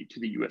transaction fee to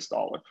the US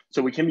dollar.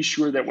 So we can be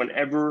sure that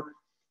whenever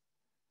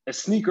a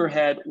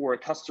sneakerhead or a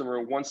customer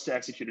wants to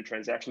execute a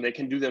transaction, they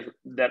can do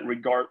that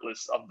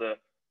regardless of the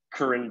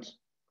current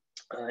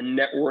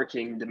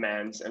networking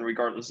demands and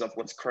regardless of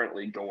what's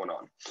currently going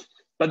on.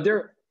 But there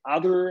are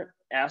other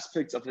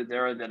aspects of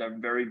Hedera that are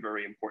very,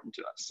 very important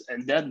to us.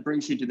 And that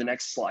brings you to the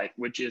next slide,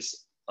 which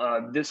is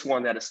this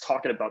one that is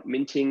talking about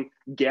minting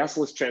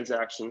gasless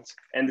transactions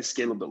and the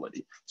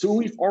scalability. So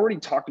we've already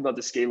talked about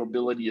the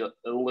scalability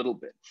a little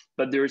bit,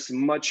 but there's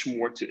much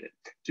more to it.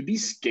 To be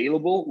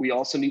scalable, we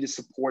also need to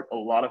support a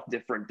lot of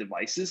different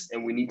devices,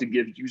 and we need to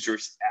give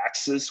users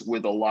access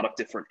with a lot of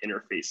different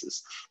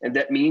interfaces. And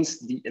that means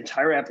the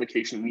entire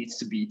application needs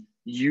to be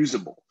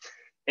usable.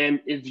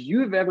 And if you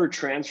have ever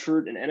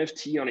transferred an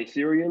NFT on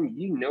Ethereum,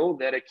 you know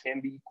that it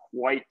can be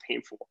quite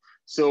painful.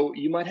 So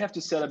you might have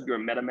to set up your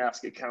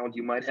MetaMask account.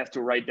 You might have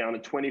to write down a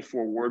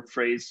 24-word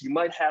phrase. You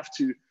might have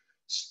to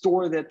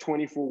store that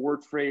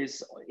 24-word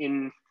phrase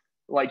in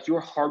like your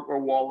hardware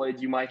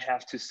wallet. You might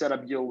have to set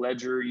up your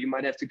ledger. You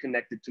might have to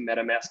connect it to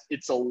MetaMask.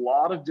 It's a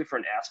lot of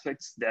different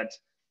aspects that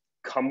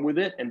come with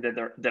it and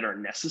that are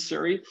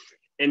necessary.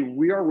 And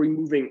we are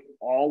removing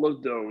all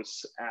of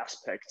those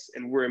aspects,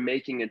 and we're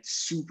making it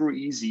super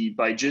easy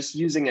by just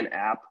using an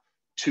app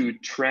to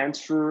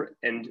transfer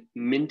and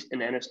mint an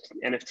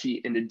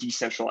NFT in a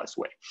decentralized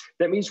way.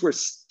 That means we're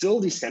still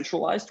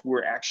decentralized.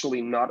 We're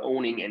actually not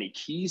owning any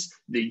keys.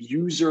 The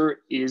user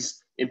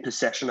is in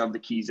possession of the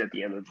keys at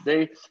the end of the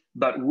day,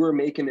 but we're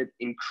making it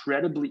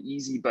incredibly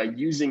easy by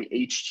using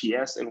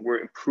HTS, and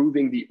we're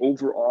improving the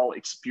overall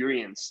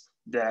experience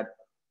that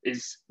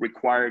is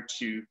required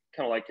to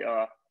kind of like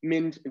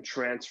mint and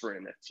transfer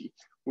an NFT.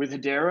 With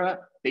Hedera,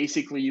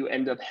 basically you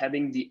end up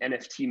having the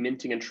NFT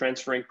minting and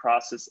transferring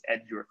process at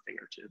your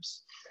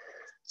fingertips.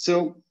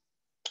 So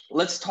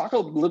let's talk a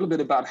little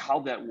bit about how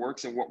that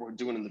works and what we're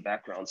doing in the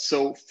background.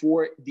 So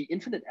for the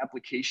Infinite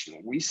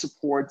application, we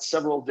support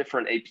several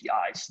different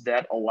APIs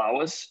that allow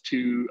us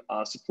to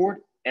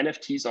support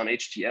NFTs on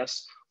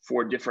HTS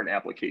for different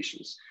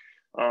applications.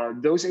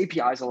 Those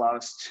APIs allow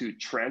us to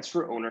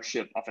transfer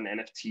ownership of an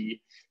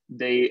NFT.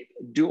 They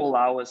do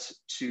allow us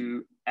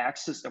to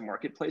access a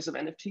marketplace of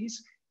NFTs,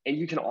 and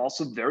you can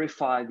also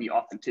verify the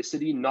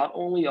authenticity, not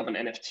only of an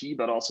NFT,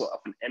 but also of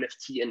an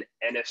NFT and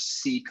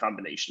NFC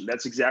combination.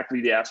 That's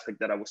exactly the aspect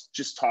that I was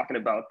just talking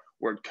about,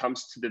 where it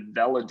comes to the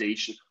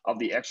validation of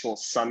the actual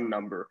SUN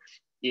number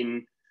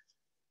in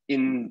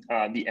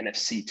the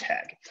NFC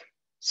tag.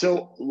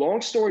 So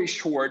long story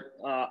short,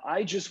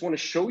 I just want to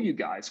show you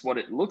guys what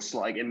it looks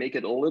like and make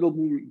it a little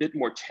bit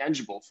more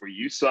tangible for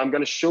you. So I'm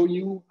going to show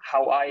you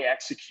how I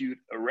execute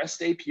a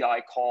REST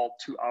API call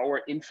to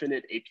our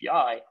Infinite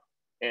API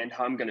and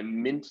how I'm going to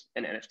mint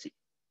an NFT.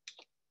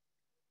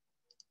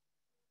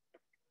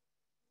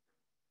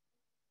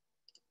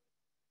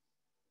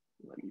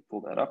 Let me pull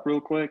that up real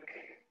quick.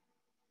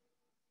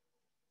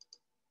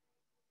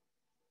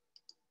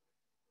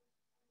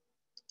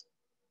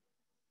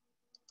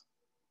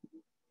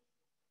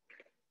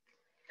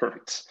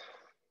 Perfect.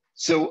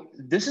 So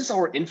this is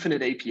our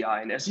Infinite API.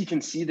 And as you can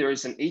see, there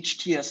is an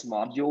HTS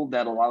module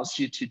that allows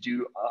you to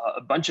do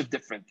a bunch of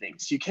different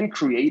things. You can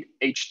create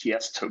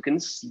HTS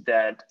tokens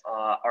that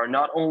are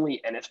not only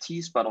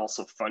NFTs, but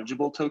also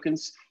fungible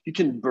tokens. You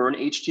can burn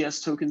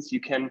HTS tokens. You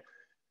can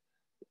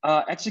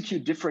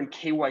execute different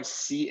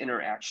KYC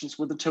interactions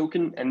with the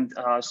token. And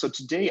so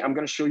today I'm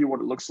going to show you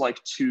what it looks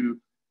like to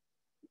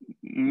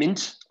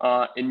mint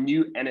a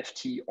new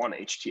NFT on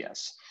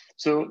HTS.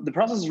 So the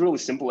process is really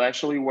simple,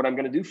 actually. What I'm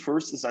going to do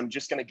first is I'm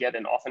just going to get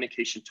an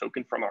authentication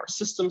token from our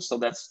system. So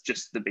that's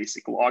just the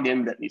basic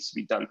login that needs to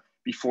be done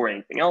before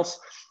anything else.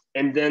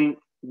 And then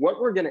what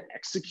we're going to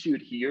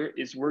execute here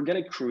is we're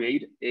going to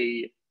create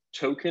a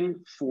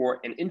token for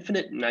an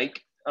Infinite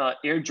Nike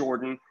Air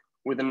Jordan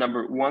with a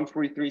number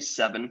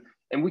 1337.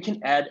 And we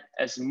can add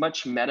as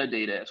much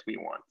metadata as we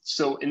want.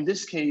 So in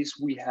this case,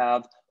 we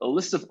have a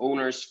list of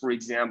owners, for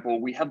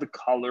example. We have the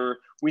color,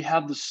 we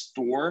have the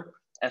store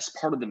as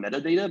part of the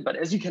metadata. But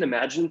as you can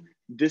imagine,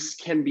 this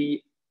can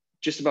be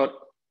just about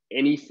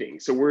anything.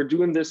 So we're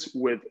doing this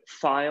with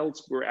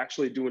files. We're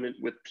actually doing it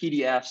with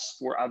PDFs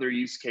for other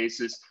use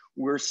cases.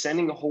 We're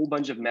sending a whole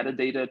bunch of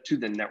metadata to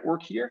the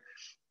network here.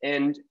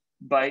 And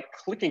by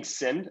clicking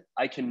send,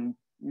 I can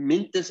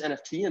mint this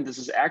NFT, and this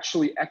is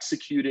actually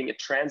executing a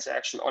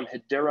transaction on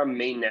Hedera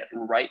mainnet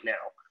right now.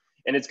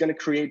 And it's going to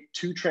create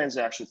two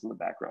transactions in the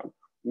background.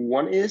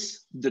 One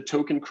is the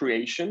token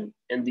creation,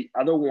 and the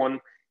other one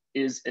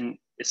is an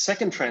a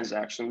second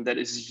transaction that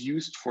is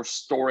used for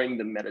storing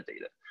the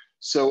metadata.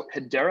 So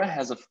Hedera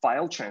has a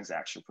file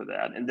transaction for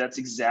that, and that's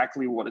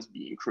exactly what is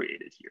being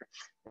created here.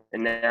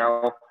 And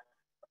now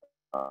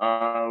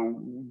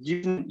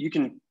you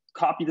can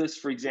copy this,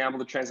 for example,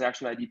 the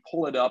transaction ID,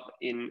 pull it up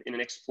in an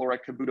Explorer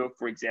Kabuto,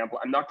 for example.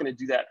 I'm not going to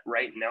do that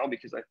right now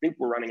because I think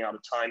we're running out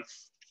of time.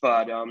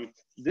 But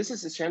this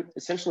is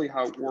essentially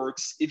how it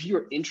works. If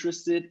you're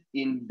interested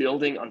in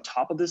building on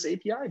top of this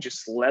API,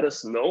 just let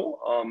us know.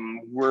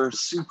 We're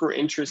super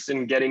interested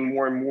in getting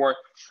more and more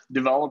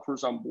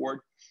developers on board.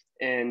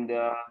 And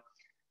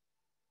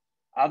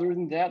other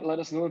than that, let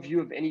us know if you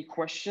have any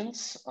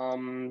questions.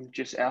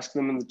 Just ask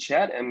them in the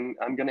chat, and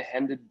I'm going to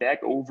hand it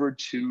back over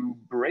to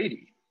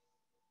Brady.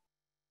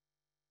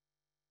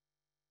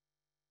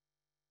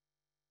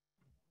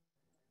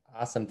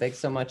 Awesome. Thanks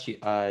so much,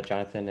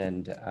 Jonathan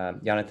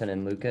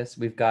and Lucas.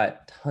 We've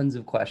got tons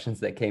of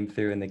questions that came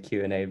through in the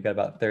Q&A. We've got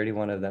about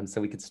 31 of them,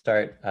 so we could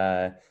start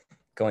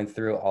going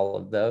through all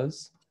of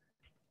those.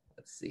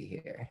 Let's see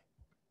here.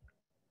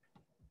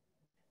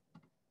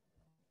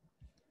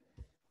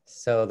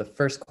 So the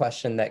first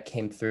question that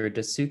came through,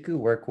 does SUKU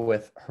work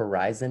with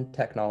Horizon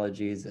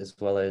Technologies as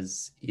well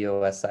as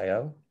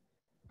EOSIO?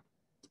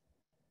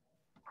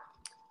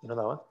 You know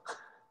that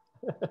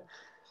one?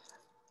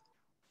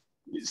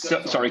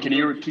 So, sorry, can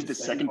you repeat the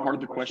second part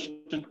of the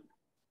question?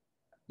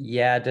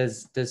 Yeah,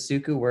 does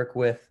SUKU work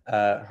with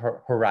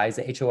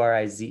Horizon,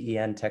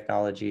 HORIZEN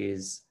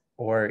Technologies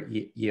or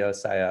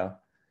EOSIO?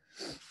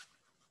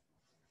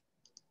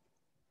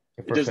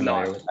 It does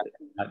not.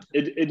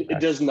 It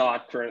does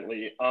not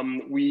currently.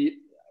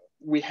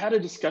 We had a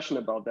discussion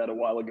about that a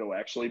while ago,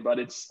 actually, but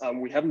it's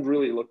we haven't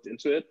really looked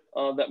into it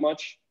that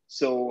much.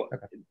 So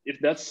okay.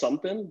 If that's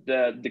something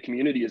that the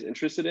community is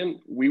interested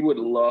in, we would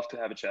love to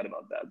have a chat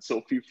about that.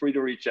 So feel free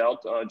to reach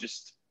out.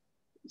 Just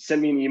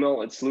send me an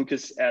email. It's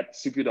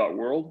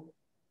lucas@suku.world,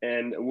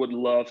 and would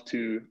love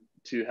to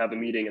have a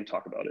meeting and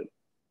talk about it.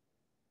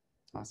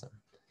 Awesome.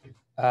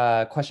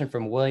 Question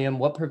from William: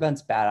 what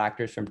prevents bad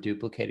actors from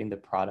duplicating the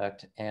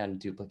product and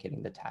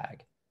duplicating the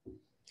tag?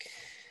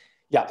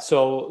 Yeah,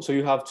 so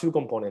you have two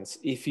components.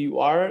 If you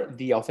are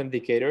the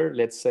authenticator,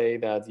 let's say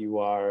that you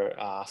are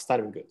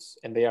Stadium Goods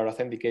and they are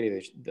authenticating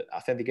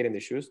the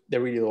shoes, they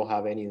really don't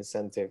have any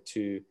incentive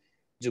to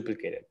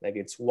duplicate it. Like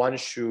it's one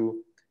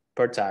shoe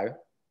per tag.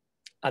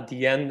 At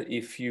the end,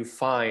 if you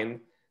find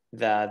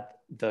that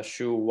the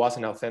shoe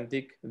wasn't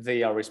authentic,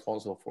 they are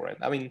responsible for it.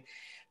 I mean,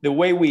 the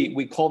way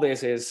we call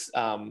this is,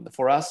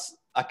 for us,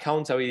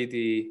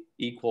 accountability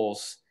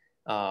equals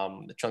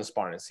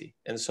transparency.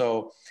 And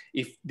so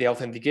if the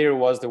authenticator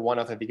was the one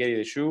authenticating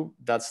the shoe,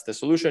 that's the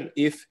solution.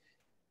 If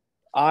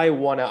I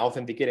want to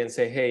authenticate and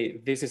say, hey,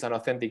 this is an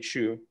authentic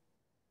shoe,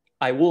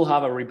 I will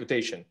have a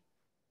reputation,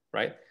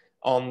 right,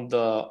 on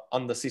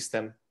the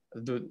system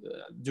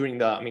during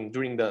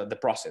the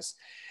process.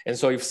 And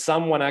so if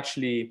someone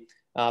actually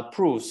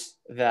proves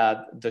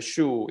that the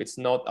shoe it's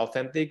not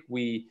authentic,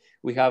 we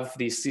have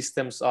the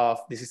system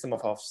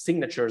of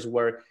signatures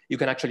where you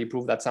can actually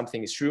prove that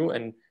something is true.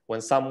 And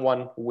when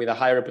someone with a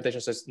higher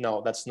reputation says,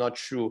 no, that's not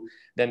true,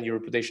 then your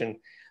reputation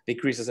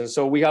decreases. And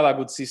so we have a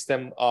good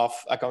system of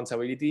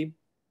accountability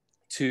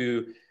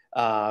to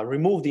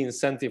remove the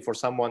incentive for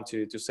someone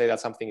to say that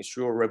something is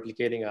true, or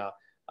replicating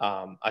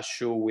a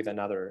shoe with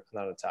another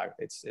tag.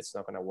 It's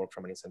not going to work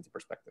from an incentive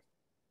perspective.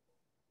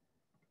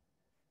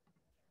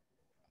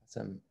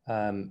 Awesome.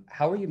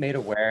 How were you made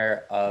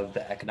aware of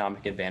the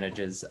economic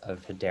advantages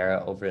of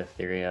Hedera over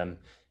Ethereum?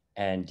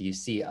 And do you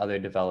see other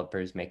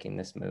developers making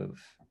this move?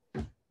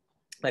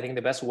 I think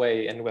the best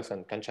way, and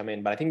Weston can chime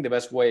in, but I think the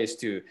best way is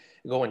to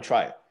go and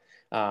try it.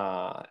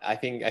 I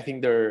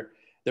think there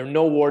are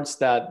no words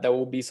that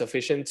will be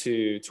sufficient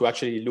to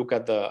actually look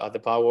at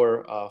the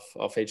power of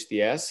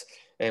HDS.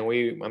 And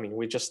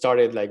we just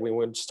started, like when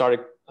we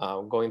started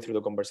going through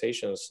the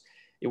conversations,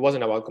 it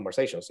wasn't about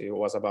conversations. It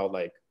was about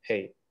like,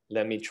 hey,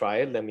 let me try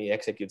it. Let me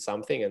execute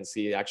something and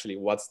see actually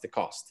what's the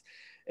cost.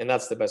 And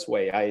that's the best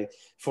way.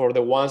 For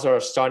the ones that are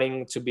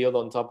starting to build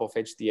on top of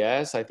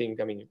HDS, I think,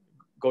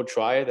 go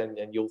try it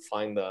and you'll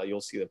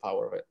see the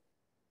power of it.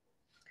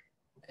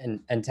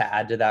 And to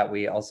add to that,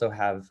 we also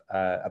have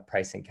a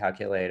pricing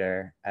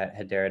calculator at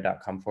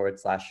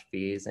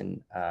hedera.com/fees,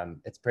 and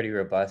it's pretty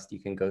robust. You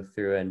can go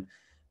through and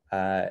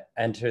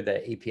enter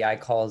the API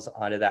calls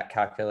onto that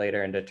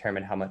calculator and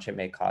determine how much it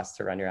may cost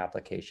to run your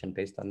application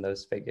based on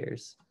those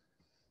figures.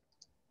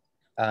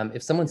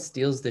 If someone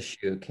steals the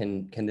shoe,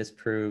 can this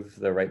prove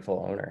the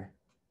rightful owner?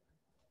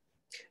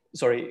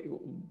 Sorry,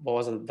 what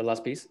was the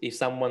last piece? If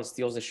someone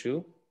steals the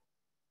shoe?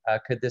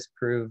 Could this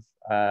prove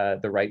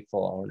the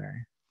rightful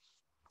owner?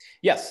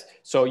 Yes.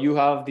 So you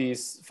have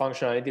this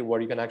functionality where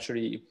you can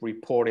actually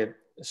report it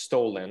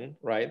stolen,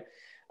 right?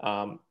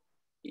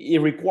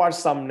 It requires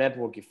some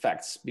network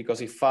effects,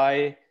 because if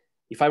I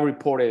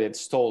reported it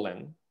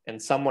stolen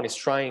and someone is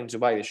trying to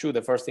buy the shoe,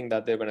 the first thing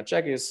that they're going to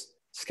check is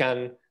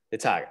scan the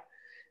tag.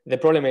 The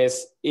problem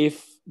is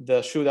if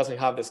the shoe doesn't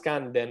have the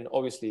scan, then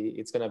obviously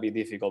it's going to be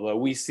difficult. But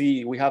we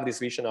have this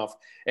vision of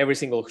every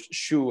single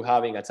shoe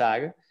having a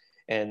tag.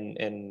 and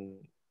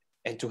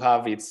to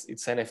have its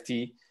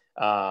NFT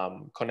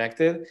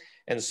connected.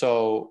 And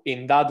so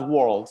in that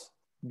world,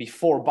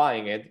 before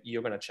buying it,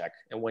 you're gonna check,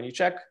 and when you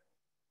check,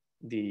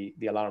 the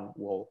alarm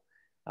will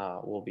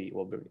be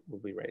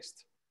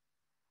raised.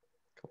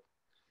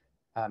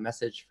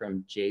 Message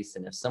from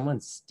Jason. If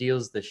someone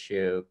steals the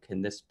shoe,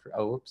 can this,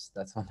 oh, oops,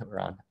 that's one that we're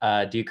on.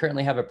 Do you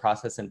currently have a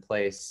process in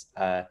place,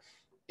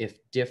 if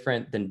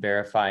different than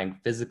verifying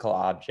physical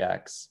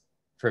objects,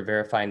 for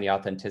verifying the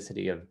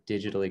authenticity of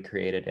digitally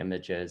created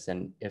images?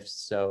 And if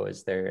so,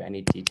 is there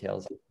any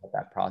details on what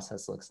that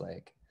process looks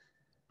like?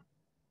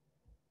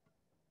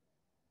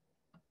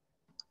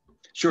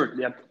 Sure,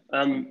 yep.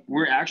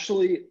 We're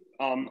actually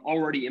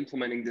already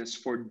implementing this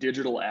for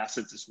digital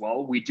assets as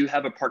well. We do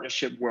have a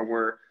partnership where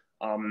we're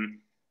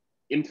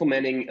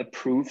implementing a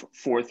proof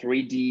for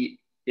 3D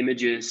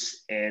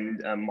images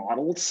and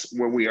models,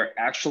 where we are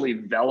actually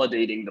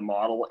validating the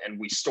model, and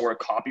we store a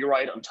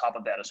copyright on top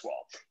of that as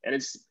well. And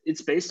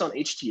it's based on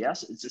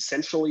HTS. It's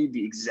essentially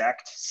the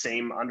exact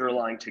same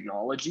underlying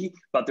technology,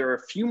 but there are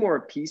a few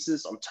more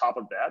pieces on top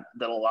of that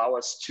that allow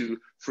us to,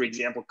 for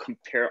example,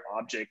 compare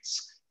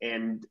objects,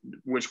 and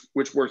which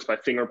works by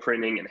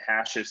fingerprinting and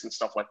hashes and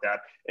stuff like that.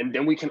 And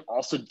then we can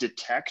also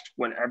detect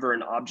whenever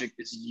an object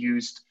is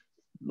used,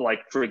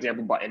 like, for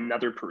example, by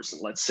another person.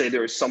 Let's say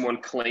there is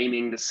someone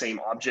claiming the same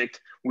object,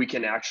 we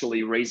can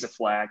actually raise a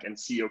flag and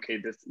see,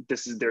 okay,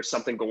 there's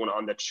something going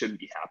on that shouldn't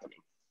be happening.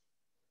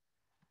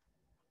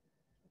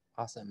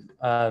 Awesome.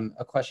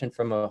 A question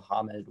from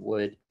Mohammed: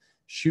 would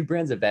shoe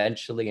brands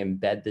eventually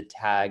embed the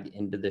tag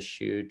into the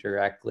shoe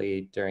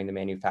directly during the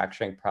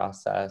manufacturing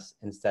process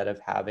instead of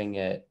having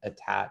it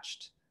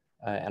attached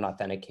and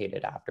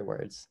authenticated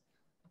afterwards?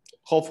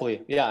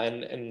 Hopefully, yeah,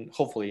 and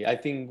hopefully. I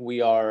think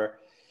we are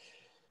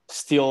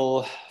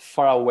still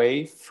far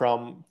away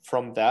from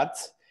that,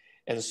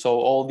 and so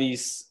all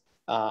these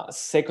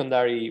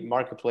secondary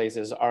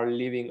marketplaces are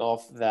living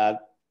off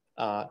that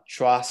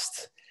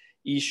trust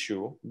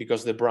issue,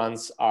 because the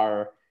brands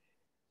are,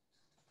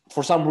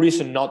 for some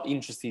reason, not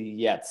interested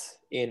yet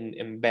in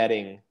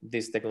embedding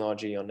this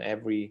technology on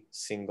every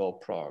single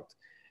product.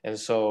 And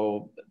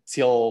so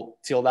till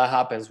that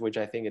happens, which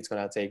I think it's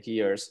going to take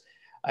years,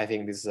 I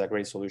think this is a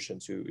great solution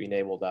to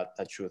enable that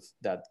truth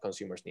that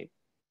consumers need.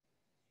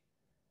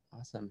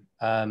 Awesome.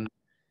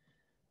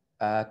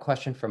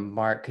 Question from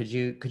Mark: Could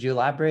you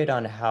elaborate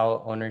on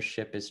how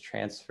ownership is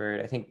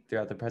transferred? I think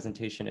throughout the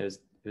presentation it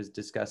was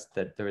discussed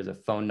that there was a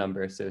phone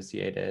number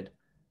associated.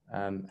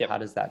 Yep. How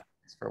does that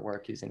transfer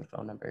work using a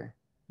phone number?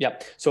 Yeah.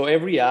 So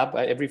every app,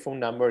 every phone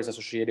number is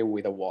associated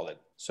with a wallet.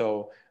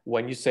 So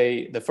when you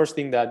say, the first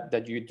thing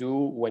that you do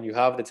when you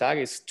have the tag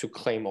is to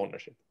claim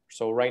ownership.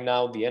 So right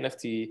now the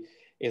NFT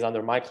is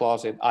under my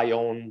closet. I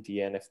own the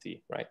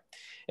NFT, right?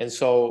 And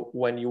so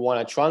when you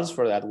want to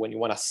transfer that, when you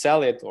want to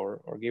sell it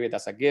or give it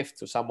as a gift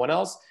to someone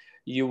else,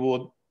 you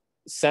would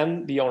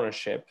send the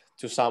ownership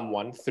to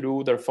someone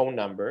through their phone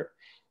number,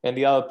 and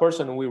the other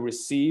person will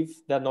receive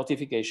that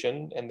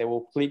notification, and they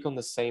will click on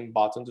the same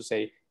button to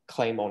say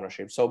claim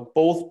ownership. So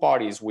both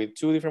parties with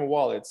two different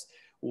wallets,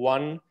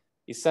 one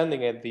is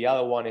sending it, the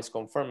other one is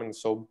confirming.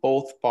 So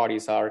both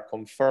parties are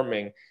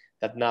confirming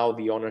that now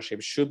the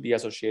ownership should be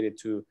associated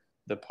to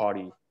the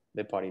party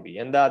B,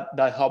 and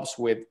that helps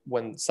with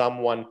when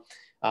something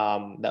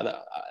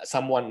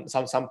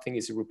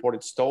is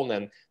reported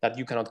stolen, that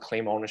you cannot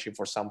claim ownership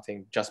for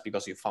something just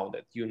because you found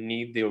it. You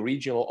need the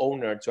original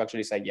owner to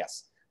actually say,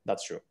 yes,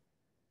 that's true.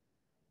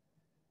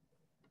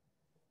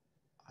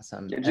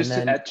 Awesome. And just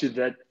to add to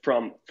that,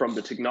 from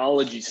the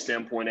technology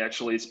standpoint,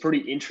 actually, it's pretty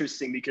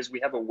interesting because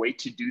we have a way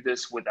to do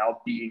this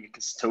without being a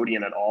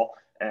custodian at all.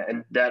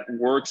 And that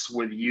works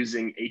with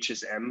using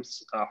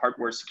HSMs,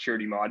 hardware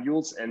security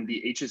modules. And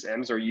the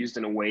HSMs are used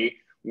in a way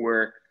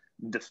where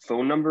the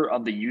phone number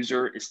of the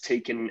user is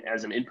taken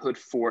as an input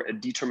for a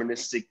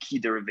deterministic key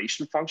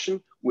derivation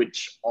function,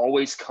 which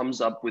always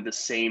comes up with the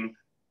same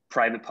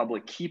private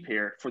public key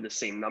pair for the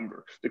same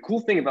number. The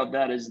cool thing about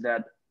that is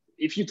that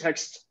if you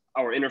text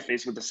our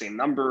interface with the same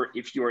number,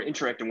 if you're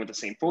interacting with the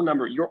same phone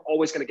number, you're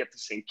always going to get the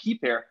same key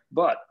pair,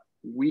 but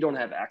we don't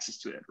have access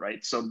to it,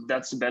 right? So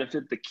that's the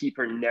benefit. The key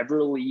pair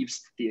never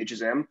leaves the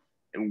HSM,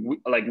 and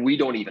we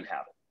don't even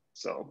have it.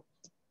 So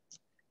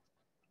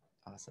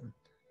awesome.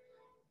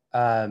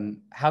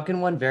 How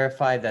can one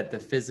verify that the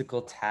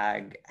physical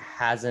tag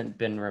hasn't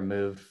been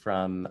removed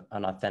from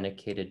an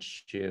authenticated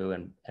shoe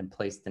and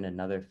placed in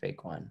another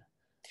fake one?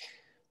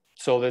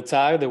 So the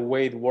tag, the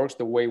way it works,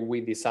 the way we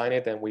design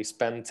it, and we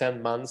spend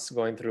 10 months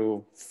going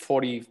through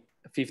 40,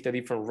 50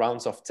 different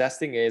rounds of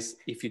testing, is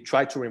if you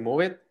try to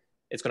remove it,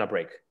 it's going to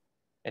break.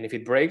 And if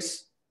it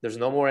breaks, there's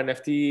no more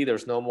NFT,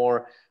 there's no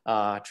more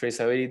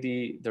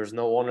traceability, there's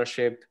no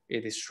ownership.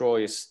 It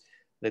destroys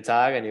the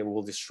tag and it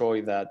will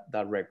destroy that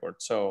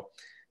record. So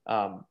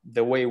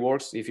the way it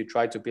works, if you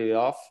try to peel it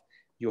off,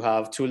 you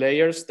have two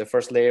layers. The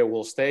first layer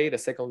will stay. The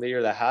second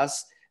layer that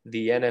has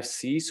the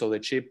NFC, so the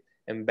chip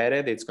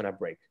embedded, it's going to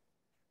break.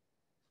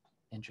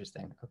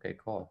 Interesting. Okay,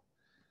 cool.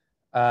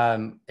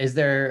 Is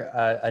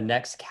there a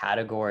next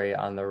category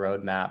on the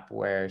roadmap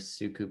where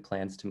SUKU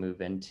plans to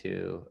move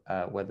into,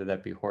 whether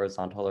that be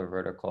horizontal or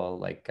vertical,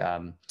 like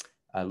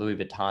Louis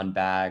Vuitton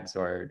bags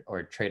or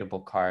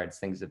tradable cards,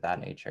 things of that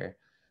nature?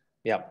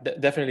 Yeah,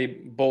 definitely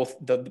both.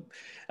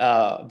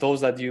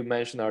 Those that you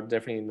mentioned are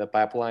definitely in the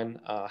pipeline.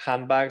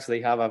 Handbags,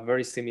 they have a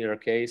very similar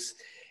case,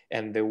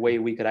 and the way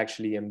we could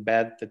actually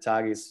embed the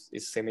tag is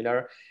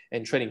similar.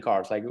 And trading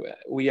cards, like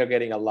we are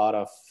getting a lot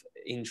of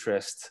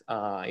interest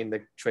in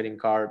the trading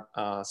card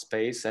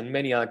space and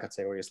many other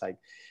categories like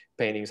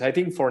paintings. I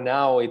think for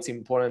now it's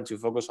important to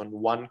focus on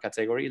one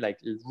category, like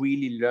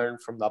really learn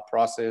from that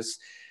process,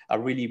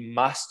 really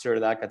master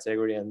that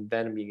category, and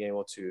then being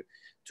able to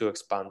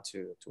expand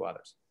to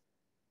others.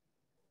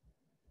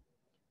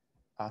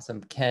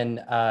 Awesome. Can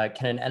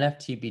an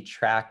NFT be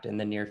tracked in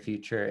the near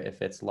future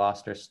if it's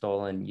lost or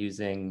stolen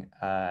using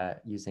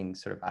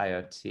sort of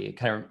IoT? It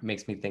kind of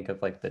makes me think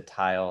of like the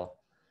tile,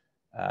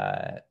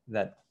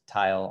 that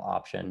tile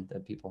option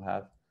that people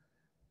have.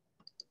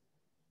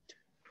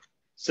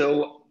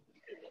 So,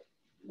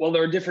 well,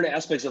 there are different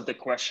aspects of the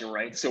question,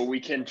 right? So we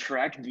can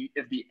track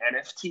if the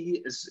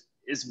NFT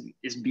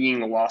is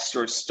being lost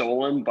or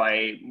stolen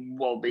by,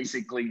 well,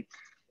 basically,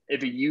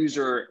 if a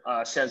user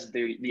says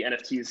the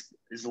NFT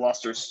is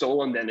lost or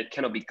stolen, then it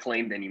cannot be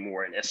claimed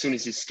anymore. And as soon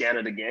as you scan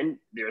it again,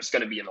 there's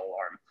going to be an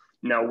alarm.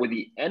 Now, with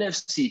the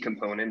NFC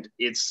component,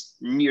 it's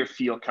near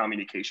field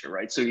communication,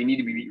 right? So you need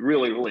to be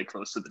really, really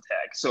close to the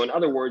tag. So in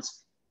other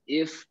words,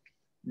 if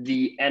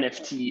the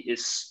NFT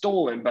is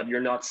stolen, but you're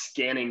not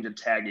scanning the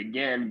tag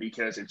again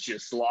because it's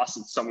just lost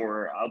it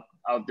somewhere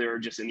out there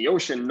just in the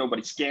ocean,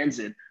 nobody scans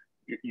it,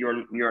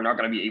 you're not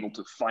going to be able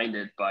to find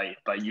it by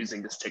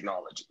using this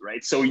technology,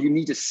 right? So you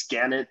need to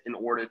scan it in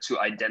order to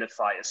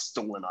identify a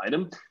stolen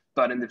item.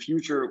 But in the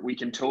future, we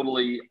can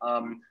totally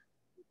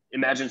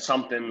imagine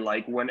something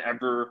like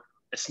whenever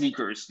a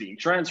sneaker is being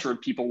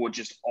transferred, people would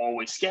just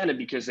always scan it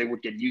because they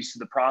would get used to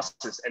the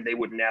process and they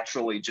would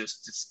naturally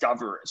just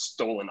discover a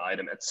stolen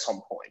item at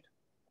some point.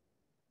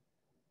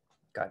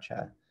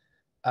 Gotcha.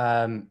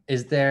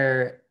 Is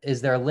there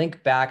a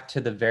link back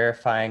to the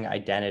verifying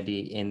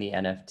identity in the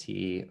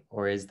NFT,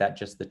 or is that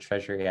just the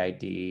treasury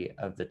ID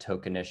of the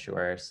token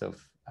issuer? So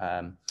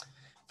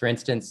for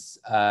instance,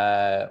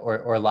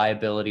 or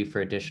liability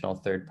for additional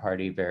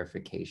third-party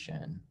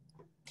verification?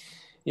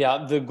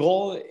 Yeah, the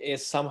goal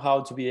is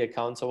somehow to be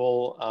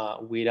accountable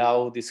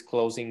without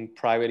disclosing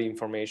private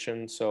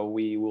information. So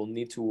we will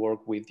need to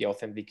work with the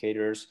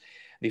authenticators,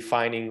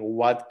 defining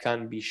what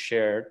can be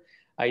shared.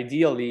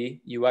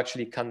 Ideally, you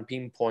actually can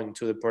pinpoint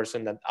to the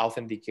person that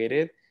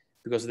authenticated,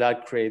 because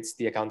that creates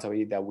the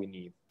accountability that we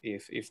need.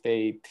 If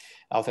they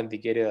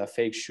authenticated a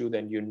fake shoe,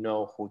 then you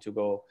know who to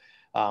go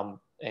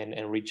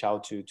and reach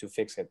out to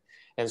fix it.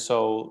 And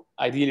so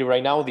ideally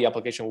right now, the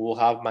application will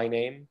have my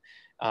name,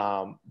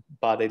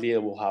 but ideally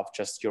it will have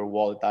just your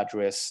wallet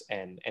address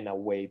and a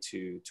way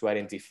to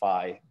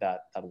identify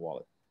that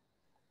wallet.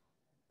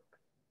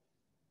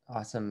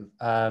 Awesome.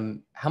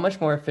 How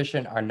much more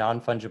efficient are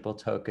non-fungible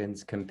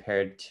tokens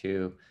compared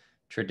to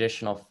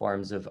traditional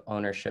forms of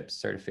ownership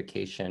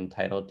certification,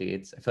 title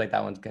deeds? I feel like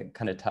that one's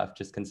kind of tough,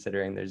 just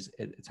considering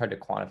it's hard to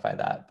quantify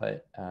that.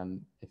 But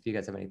if you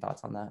guys have any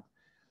thoughts on that.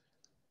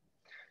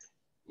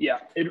 Yeah,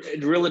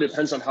 it really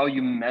depends on how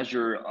you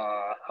measure,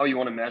 how you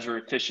want to measure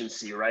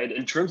efficiency, right?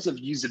 In terms of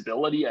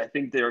usability, I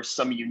think there are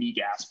some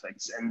unique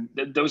aspects, and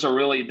those are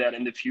really that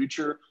in the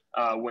future,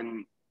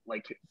 when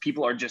like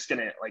people are just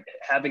gonna like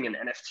having an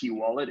NFT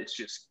wallet, it's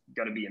just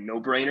gonna be a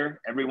no-brainer.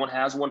 Everyone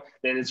has one,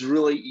 then it's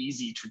really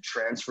easy to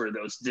transfer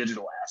those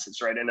digital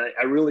assets, right? And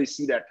I really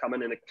see that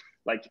coming in.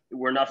 Like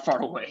we're not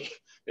far away.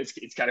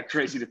 It's kind of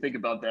crazy to think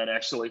about that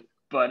actually.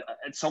 But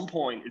at some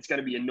point, it's going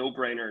to be a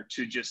no-brainer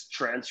to just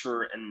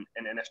transfer an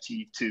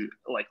NFT to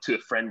a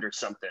friend or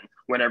something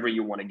whenever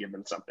you want to give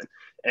them something.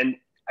 And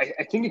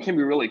I think it can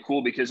be really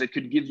cool because it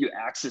could give you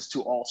access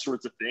to all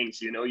sorts of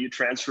things. You know, you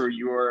transfer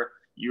your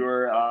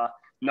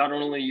not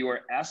only your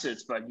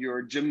assets but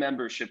your gym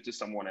membership to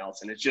someone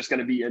else, and it's just going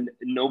to be a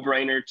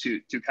no-brainer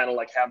to kind of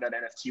like have that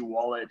NFT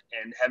wallet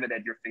and have it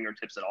at your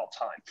fingertips at all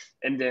time.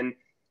 And then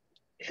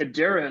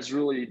Hedera is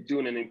really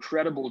doing an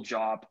incredible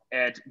job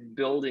at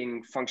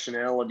building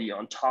functionality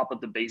on top of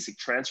the basic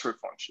transfer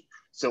function.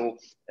 So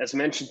as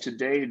mentioned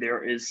today,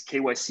 there is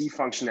KYC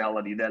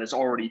functionality that is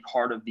already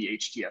part of the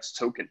HTS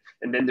token.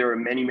 And then there are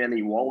many,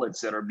 many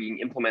wallets that are being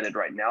implemented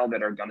right now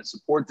that are going to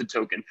support the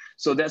token.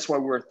 So that's why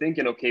we're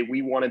thinking, okay,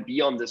 we want to be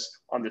on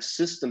the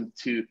system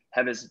to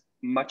have as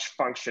much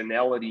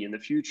functionality in the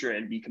future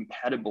and be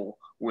compatible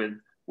with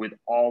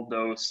all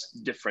those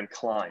different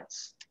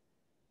clients.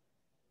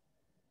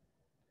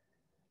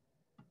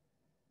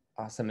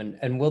 Awesome.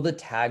 And will the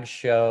tag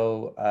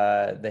show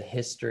the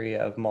history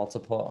of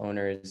multiple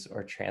owners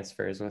or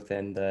transfers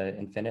within the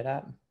Infinite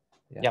app?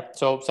 Yeah.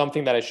 So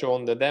something that I show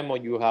on the demo,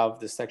 you have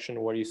the section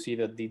where you see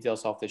the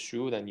details of the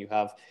shoe, then you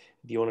have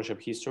the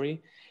ownership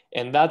history.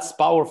 And that's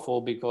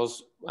powerful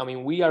because, I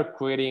mean, we are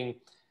creating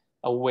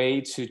a way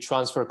to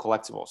transfer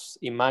collectibles.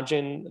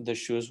 Imagine the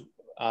shoes.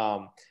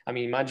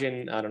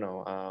 Imagine, I don't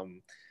know,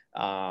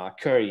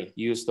 Curry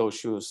used those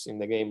shoes in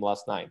the game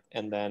last night,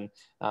 and then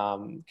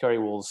Curry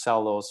will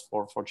sell those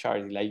for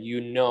charity. Like,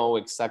 you know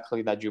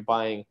exactly that you're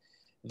buying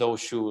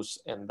those shoes,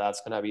 and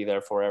that's gonna be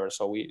there forever.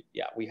 So we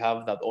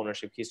have that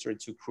ownership history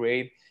to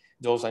create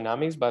those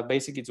dynamics, but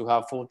basically to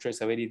have full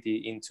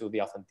traceability into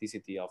the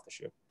authenticity of the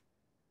shoe.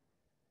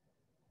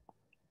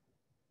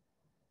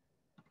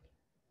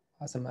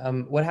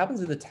 Awesome. What happens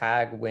to the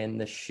tag when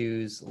the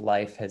shoe's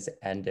life has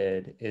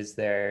ended? Is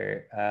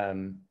there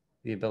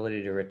the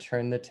ability to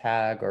return the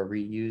tag or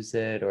reuse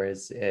it, or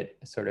is it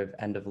sort of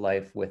end of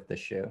life with the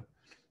shoe?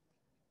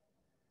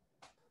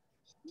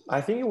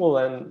 I think it will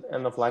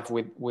end of life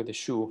with the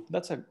shoe.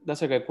 That's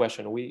a good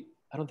question.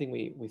 I don't think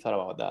we thought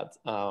about that.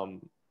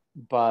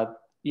 But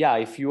yeah,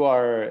 if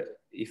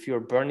you're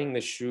burning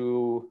the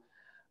shoe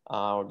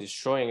or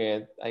destroying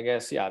it, I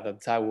guess the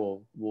tag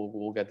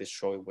will get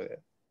destroyed with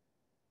it.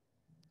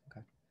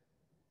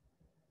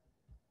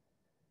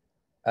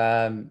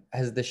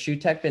 Has the shoe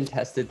tech been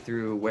tested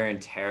through wear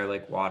and tear,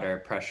 like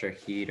water, pressure,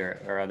 heat,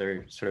 or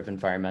other sort of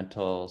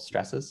environmental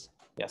stresses?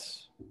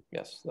 Yes,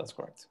 that's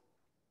correct.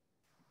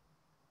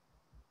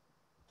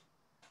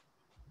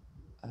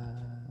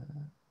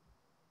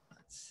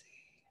 Let's see.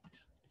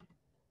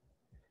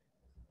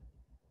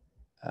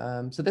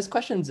 So this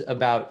question's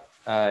about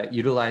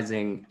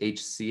utilizing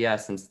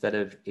HCS instead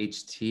of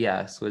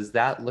HTS. Was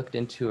that looked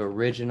into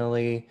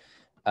originally?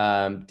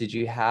 Did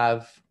you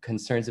have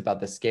concerns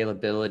about the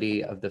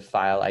scalability of the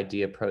file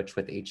ID approach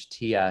with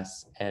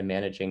HTS and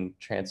managing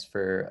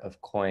transfer of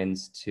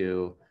coins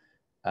to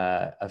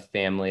a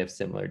family of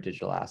similar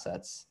digital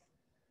assets?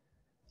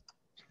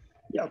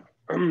 Yeah,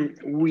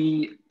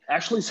 we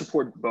actually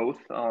support both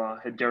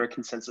Hedera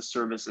Consensus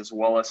Service as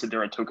well as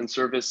Hedera Token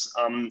Service.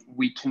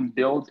 We can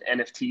build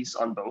NFTs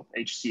on both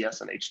HCS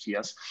and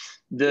HTS.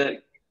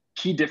 The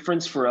key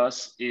difference for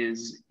us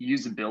is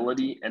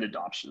usability and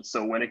adoption.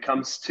 So when it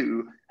comes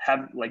to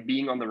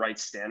being on the right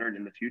standard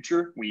in the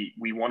future, we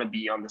want to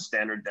be on the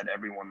standard that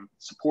everyone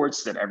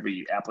supports, that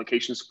every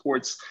application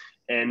supports.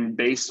 And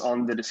based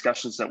on the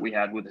discussions that we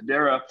had with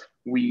Hedera,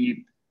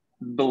 we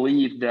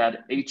believe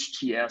that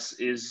HTS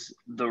is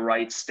the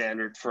right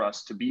standard for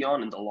us to be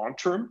on in the long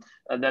term.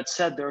 That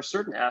said, there are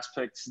certain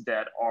aspects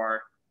that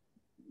are,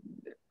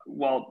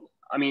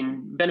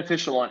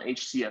 beneficial on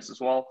HCS as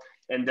well.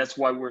 And that's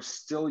why we're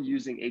still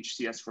using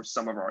HCS for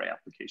some of our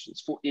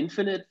applications. For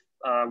Infinite,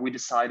 we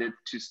decided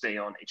to stay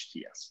on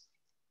HTS.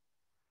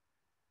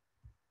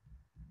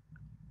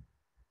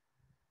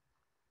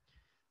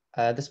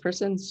 This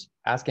person's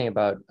asking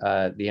about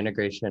the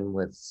integration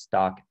with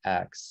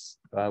StockX.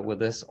 Will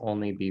this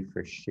only be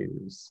for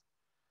shoes?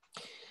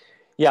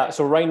 Yeah,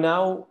 so right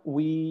now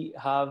we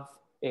have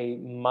a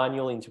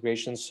manual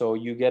integration. So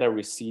you get a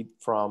receipt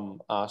from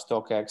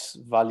StockX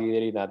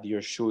validating that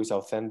your shoe is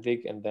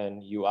authentic, and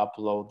then you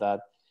upload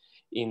that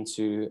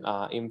into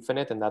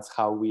Infinite, and that's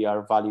how we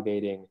are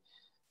validating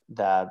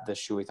that the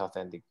shoe is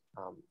authentic.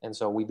 And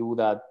so we do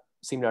that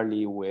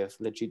similarly with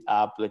Legit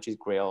App, Legit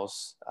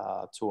Grails,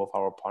 two of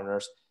our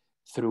partners,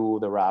 through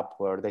the app,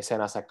 where they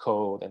send us a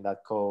code, and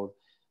that code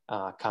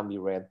can be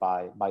read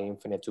by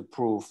Infinite to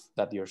prove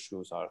that your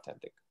shoes are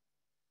authentic.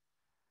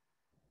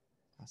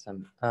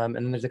 Awesome. And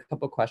then there's a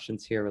couple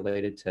questions here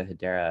related to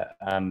Hedera.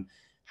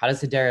 How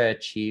does Hedera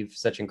achieve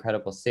such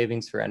incredible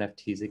savings for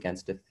NFTs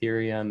against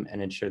Ethereum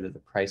and ensure that the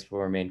price will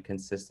remain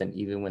consistent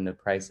even when the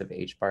price of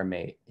HBAR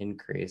may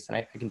increase? And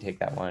I can take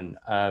that one.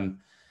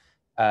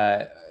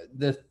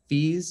 The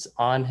fees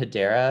on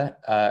Hedera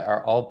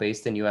are all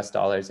based in US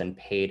dollars and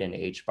paid in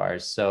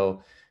HBARs.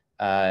 So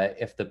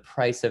if the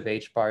price of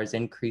HBARs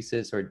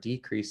increases or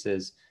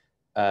decreases,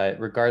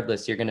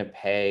 regardless, you're going to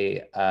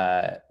pay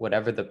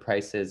whatever the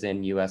price is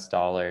in US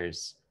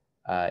dollars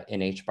in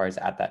HBARs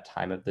at that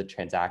time of the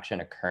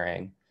transaction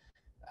occurring.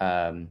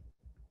 And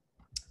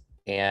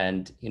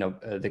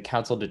the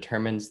council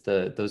determines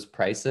those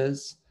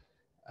prices,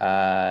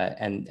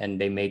 and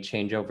they may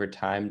change over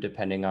time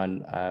depending on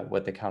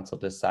what the council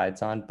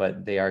decides on,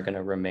 but they are going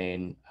to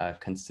remain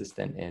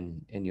consistent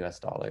in US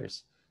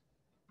dollars.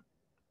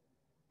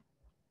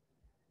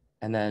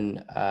 And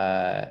then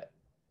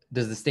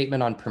does the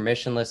statement on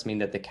permissionless mean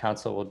that the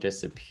council will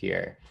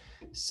disappear?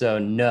 So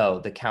no,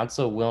 the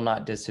council will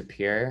not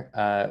disappear.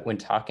 When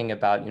talking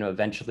about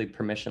eventually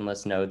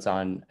permissionless nodes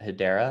on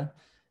Hedera,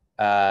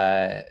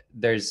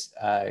 there's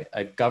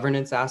a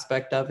governance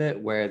aspect of it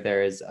where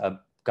there is a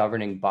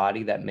governing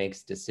body that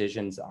makes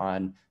decisions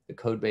on the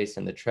code base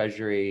and the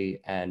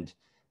treasury and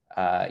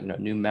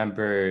new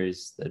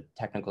members, the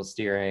technical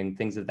steering,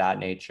 things of that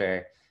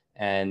nature.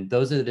 And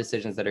those are the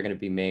decisions that are going to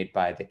be made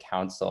by the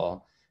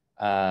council.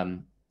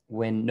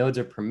 When nodes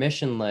are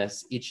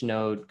permissionless, each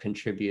node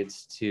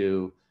contributes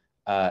to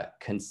a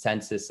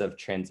consensus of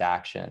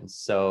transactions.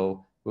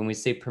 So when we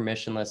say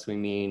permissionless, we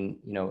mean,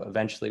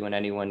 eventually when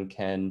anyone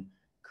can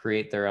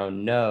create their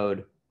own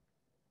node,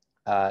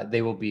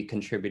 they will be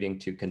contributing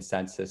to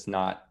consensus,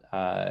 not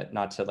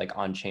to like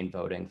on-chain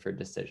voting for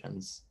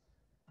decisions.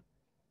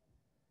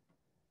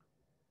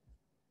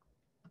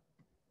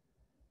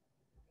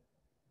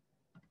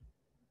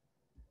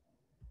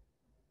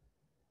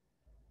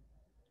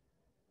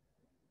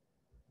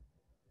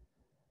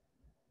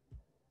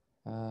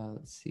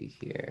 Let's see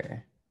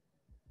here.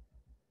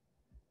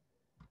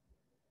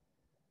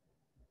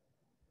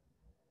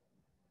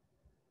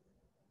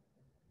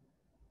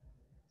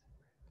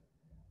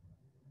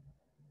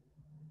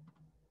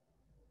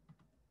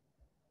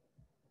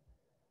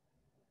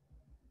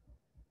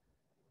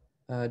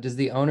 Does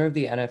the owner of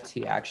the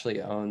NFT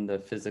actually own the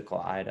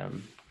physical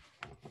item?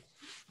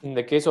 In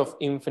the case of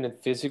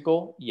Infinite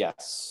Physical,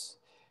 yes.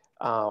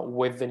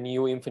 With the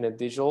new Infinite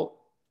Digital,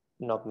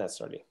 not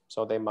necessarily.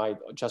 So they might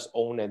just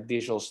own a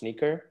digital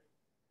sneaker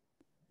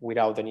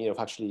without the need of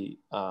actually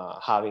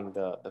having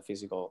the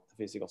physical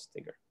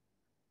sneaker.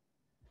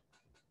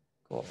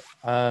 Cool.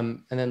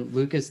 And then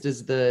Lucas,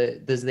 does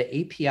the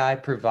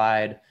API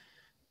provide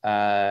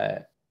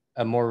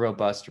a more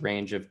robust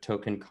range of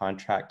token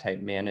contract type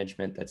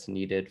management that's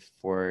needed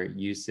for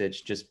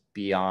usage just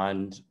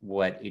beyond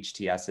what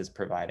HTS is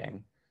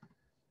providing?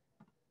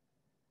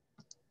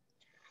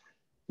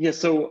 Yeah,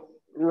 so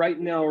right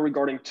now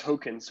regarding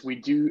tokens, we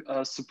do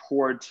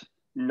support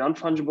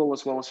non-fungible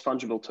as well as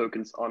fungible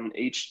tokens on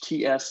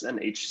HTS and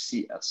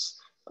HCS.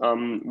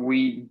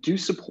 We do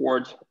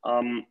support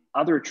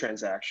other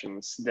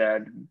transactions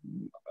that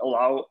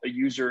allow a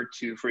user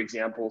to, for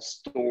example,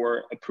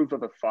 store a proof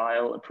of a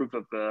file, a proof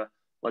of a,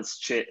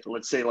 let's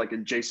say like a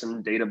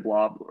JSON data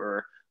blob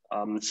or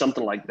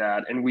something like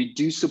that. And we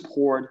do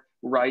support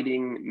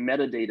writing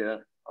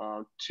metadata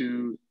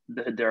to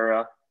the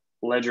Hedera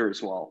ledger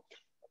as well.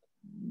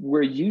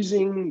 We're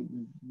using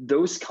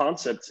those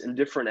concepts in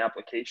different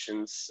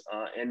applications,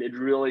 and it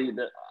really,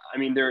 I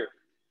mean, there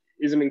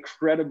is an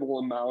incredible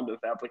amount of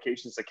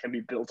applications that can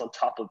be built on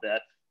top of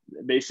that.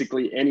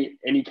 Basically,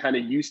 any kind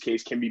of use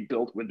case can be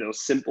built with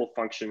those simple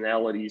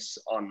functionalities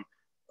on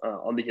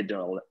the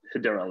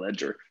Hedera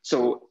ledger.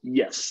 So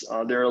yes,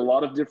 there are a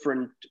lot of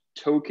different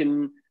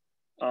token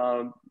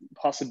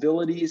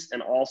possibilities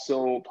and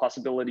also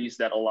possibilities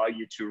that allow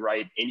you to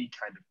write any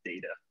kind of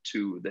data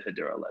to the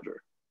Hedera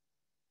ledger.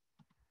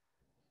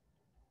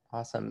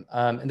 Awesome.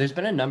 And there's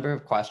been a number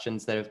of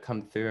questions that have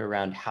come through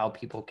around how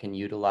people can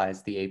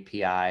utilize the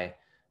API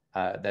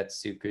that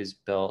SUKU's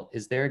built.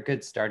 Is there a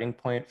good starting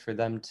point for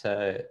them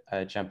to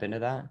jump into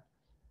that?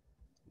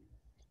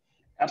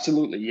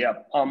 Absolutely, yeah.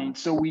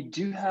 So we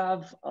do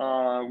have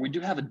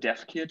a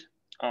dev kit,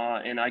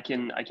 and I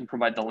can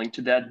provide the link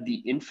to that.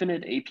 The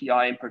Infinite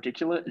API in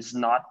particular is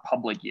not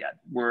public yet.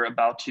 We're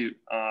about to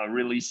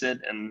release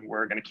it, and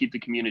we're going to keep the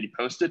community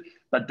posted.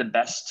 But the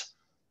best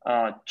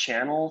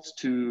channels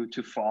to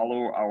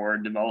follow our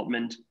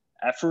development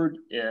effort,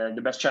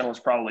 the best channel is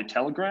probably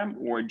Telegram,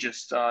 or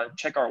just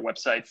check our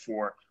website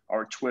for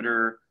our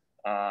Twitter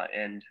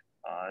and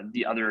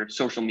the other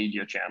social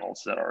media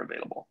channels that are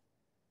available.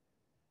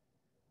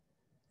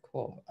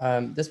 Cool.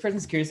 This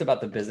person's curious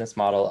about the business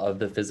model of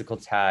the physical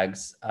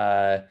tags.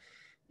 The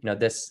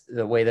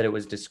way that it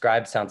was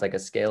described sounds like a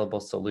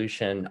scalable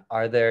solution.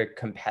 Are there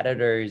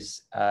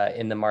competitors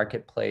in the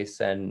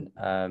marketplace, and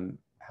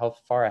how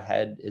far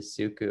ahead is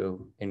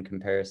SUKU in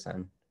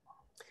comparison?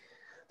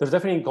 There's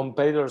definitely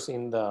competitors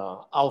in the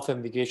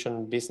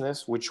authentication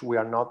business, which we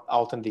are not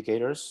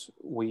authenticators.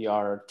 We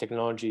are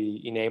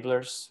technology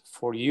enablers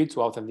for you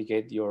to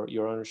authenticate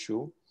your own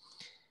shoe.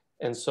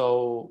 And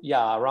so,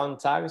 yeah, around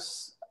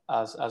tags,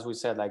 as we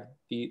said, like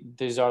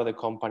these are the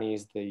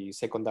companies, the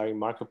secondary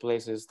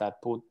marketplaces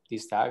that put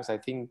these tags. I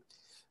think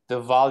the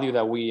value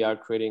that we are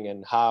creating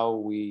and how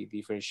we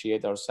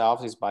differentiate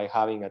ourselves is by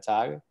having a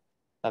tag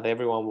that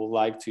everyone would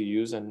like to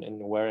use and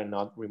wear and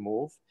not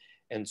remove.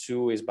 And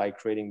two is by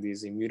creating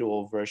this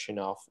immutable version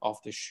of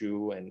the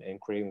shoe and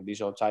creating a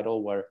digital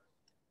title where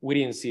we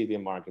didn't see the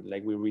market.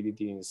 Like we really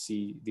didn't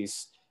see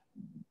these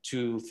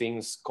two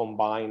things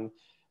combined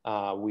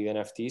with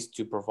NFTs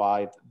to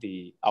provide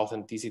the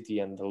authenticity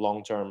and the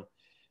long-term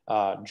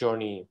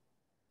journey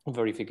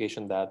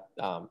verification that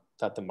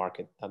the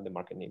market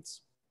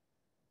needs.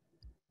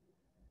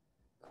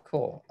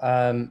 Cool.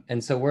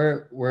 And so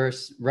we're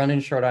running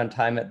short on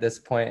time at this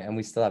point, and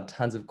we still have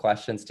tons of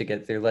questions to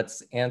get through.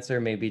 Let's answer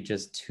maybe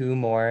just two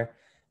more.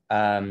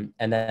 And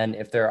then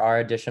if there are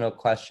additional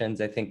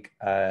questions, I think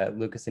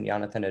Lucas and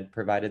Yonathan had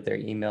provided their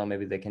email.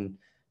 Maybe they can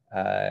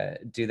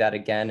do that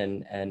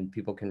again, and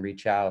people can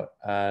reach out.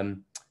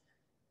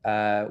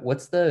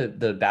 What's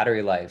the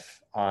battery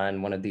life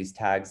on one of these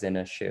tags in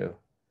a shoe?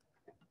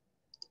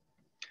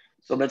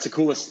 So that's the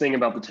coolest thing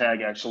about the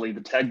tag, actually.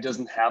 The tag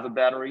doesn't have a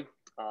battery.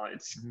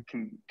 It's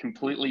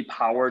completely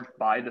powered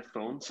by the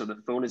phone. So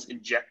the phone is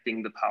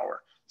injecting the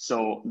power.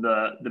 So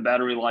the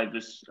battery life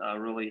is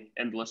really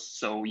endless.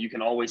 So you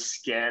can always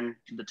scan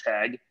the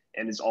tag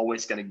and it's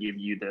always going to give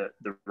you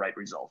the right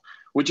result,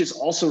 which is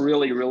also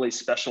really, really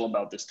special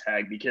about this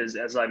tag, because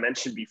as I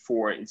mentioned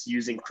before, it's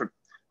using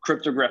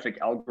cryptographic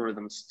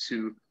algorithms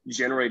to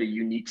generate a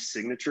unique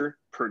signature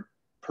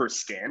per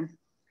scan.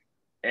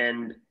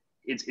 And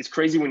it's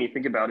crazy when you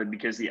think about it,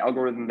 because the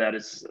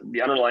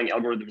underlying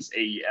algorithm is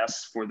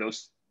AES. For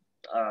those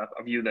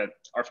of you that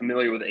are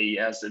familiar with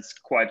AES, it's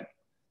quite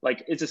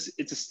like it's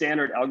a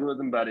standard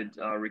algorithm, but it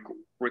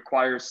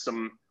requires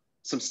some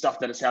some stuff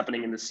that is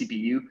happening in the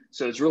CPU.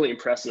 So it's really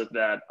impressive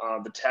that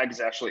the tag is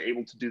actually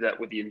able to do that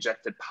with the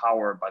injected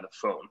power by the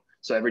phone.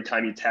 So every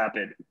time you tap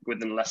it,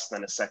 within less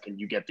than a second,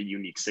 you get the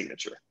unique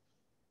signature.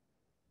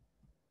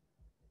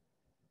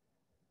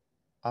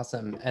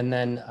 Awesome. And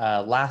then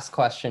last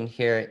question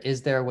here,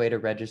 is there a way to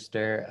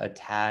register a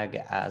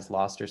tag as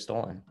lost or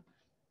stolen?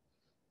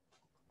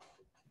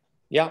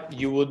 Yeah,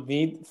 you would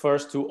need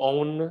first to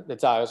own the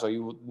tag. So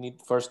you would need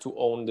first to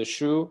own the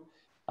shoe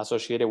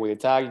associated with the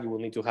tag. You will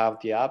need to have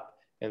the app,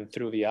 and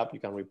through the app, you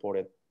can report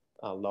it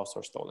lost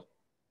or stolen.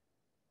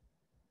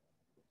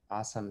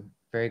 Awesome.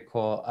 Very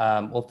cool.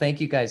 Well,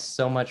 thank you guys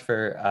so much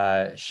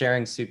for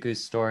sharing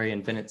SUKU's story,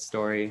 Infinite's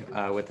story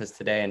with us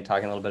today, and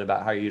talking a little bit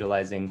about how you're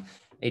utilizing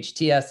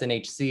HTS and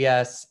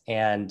HCS,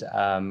 and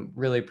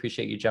really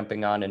appreciate you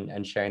jumping on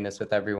and sharing this with everyone.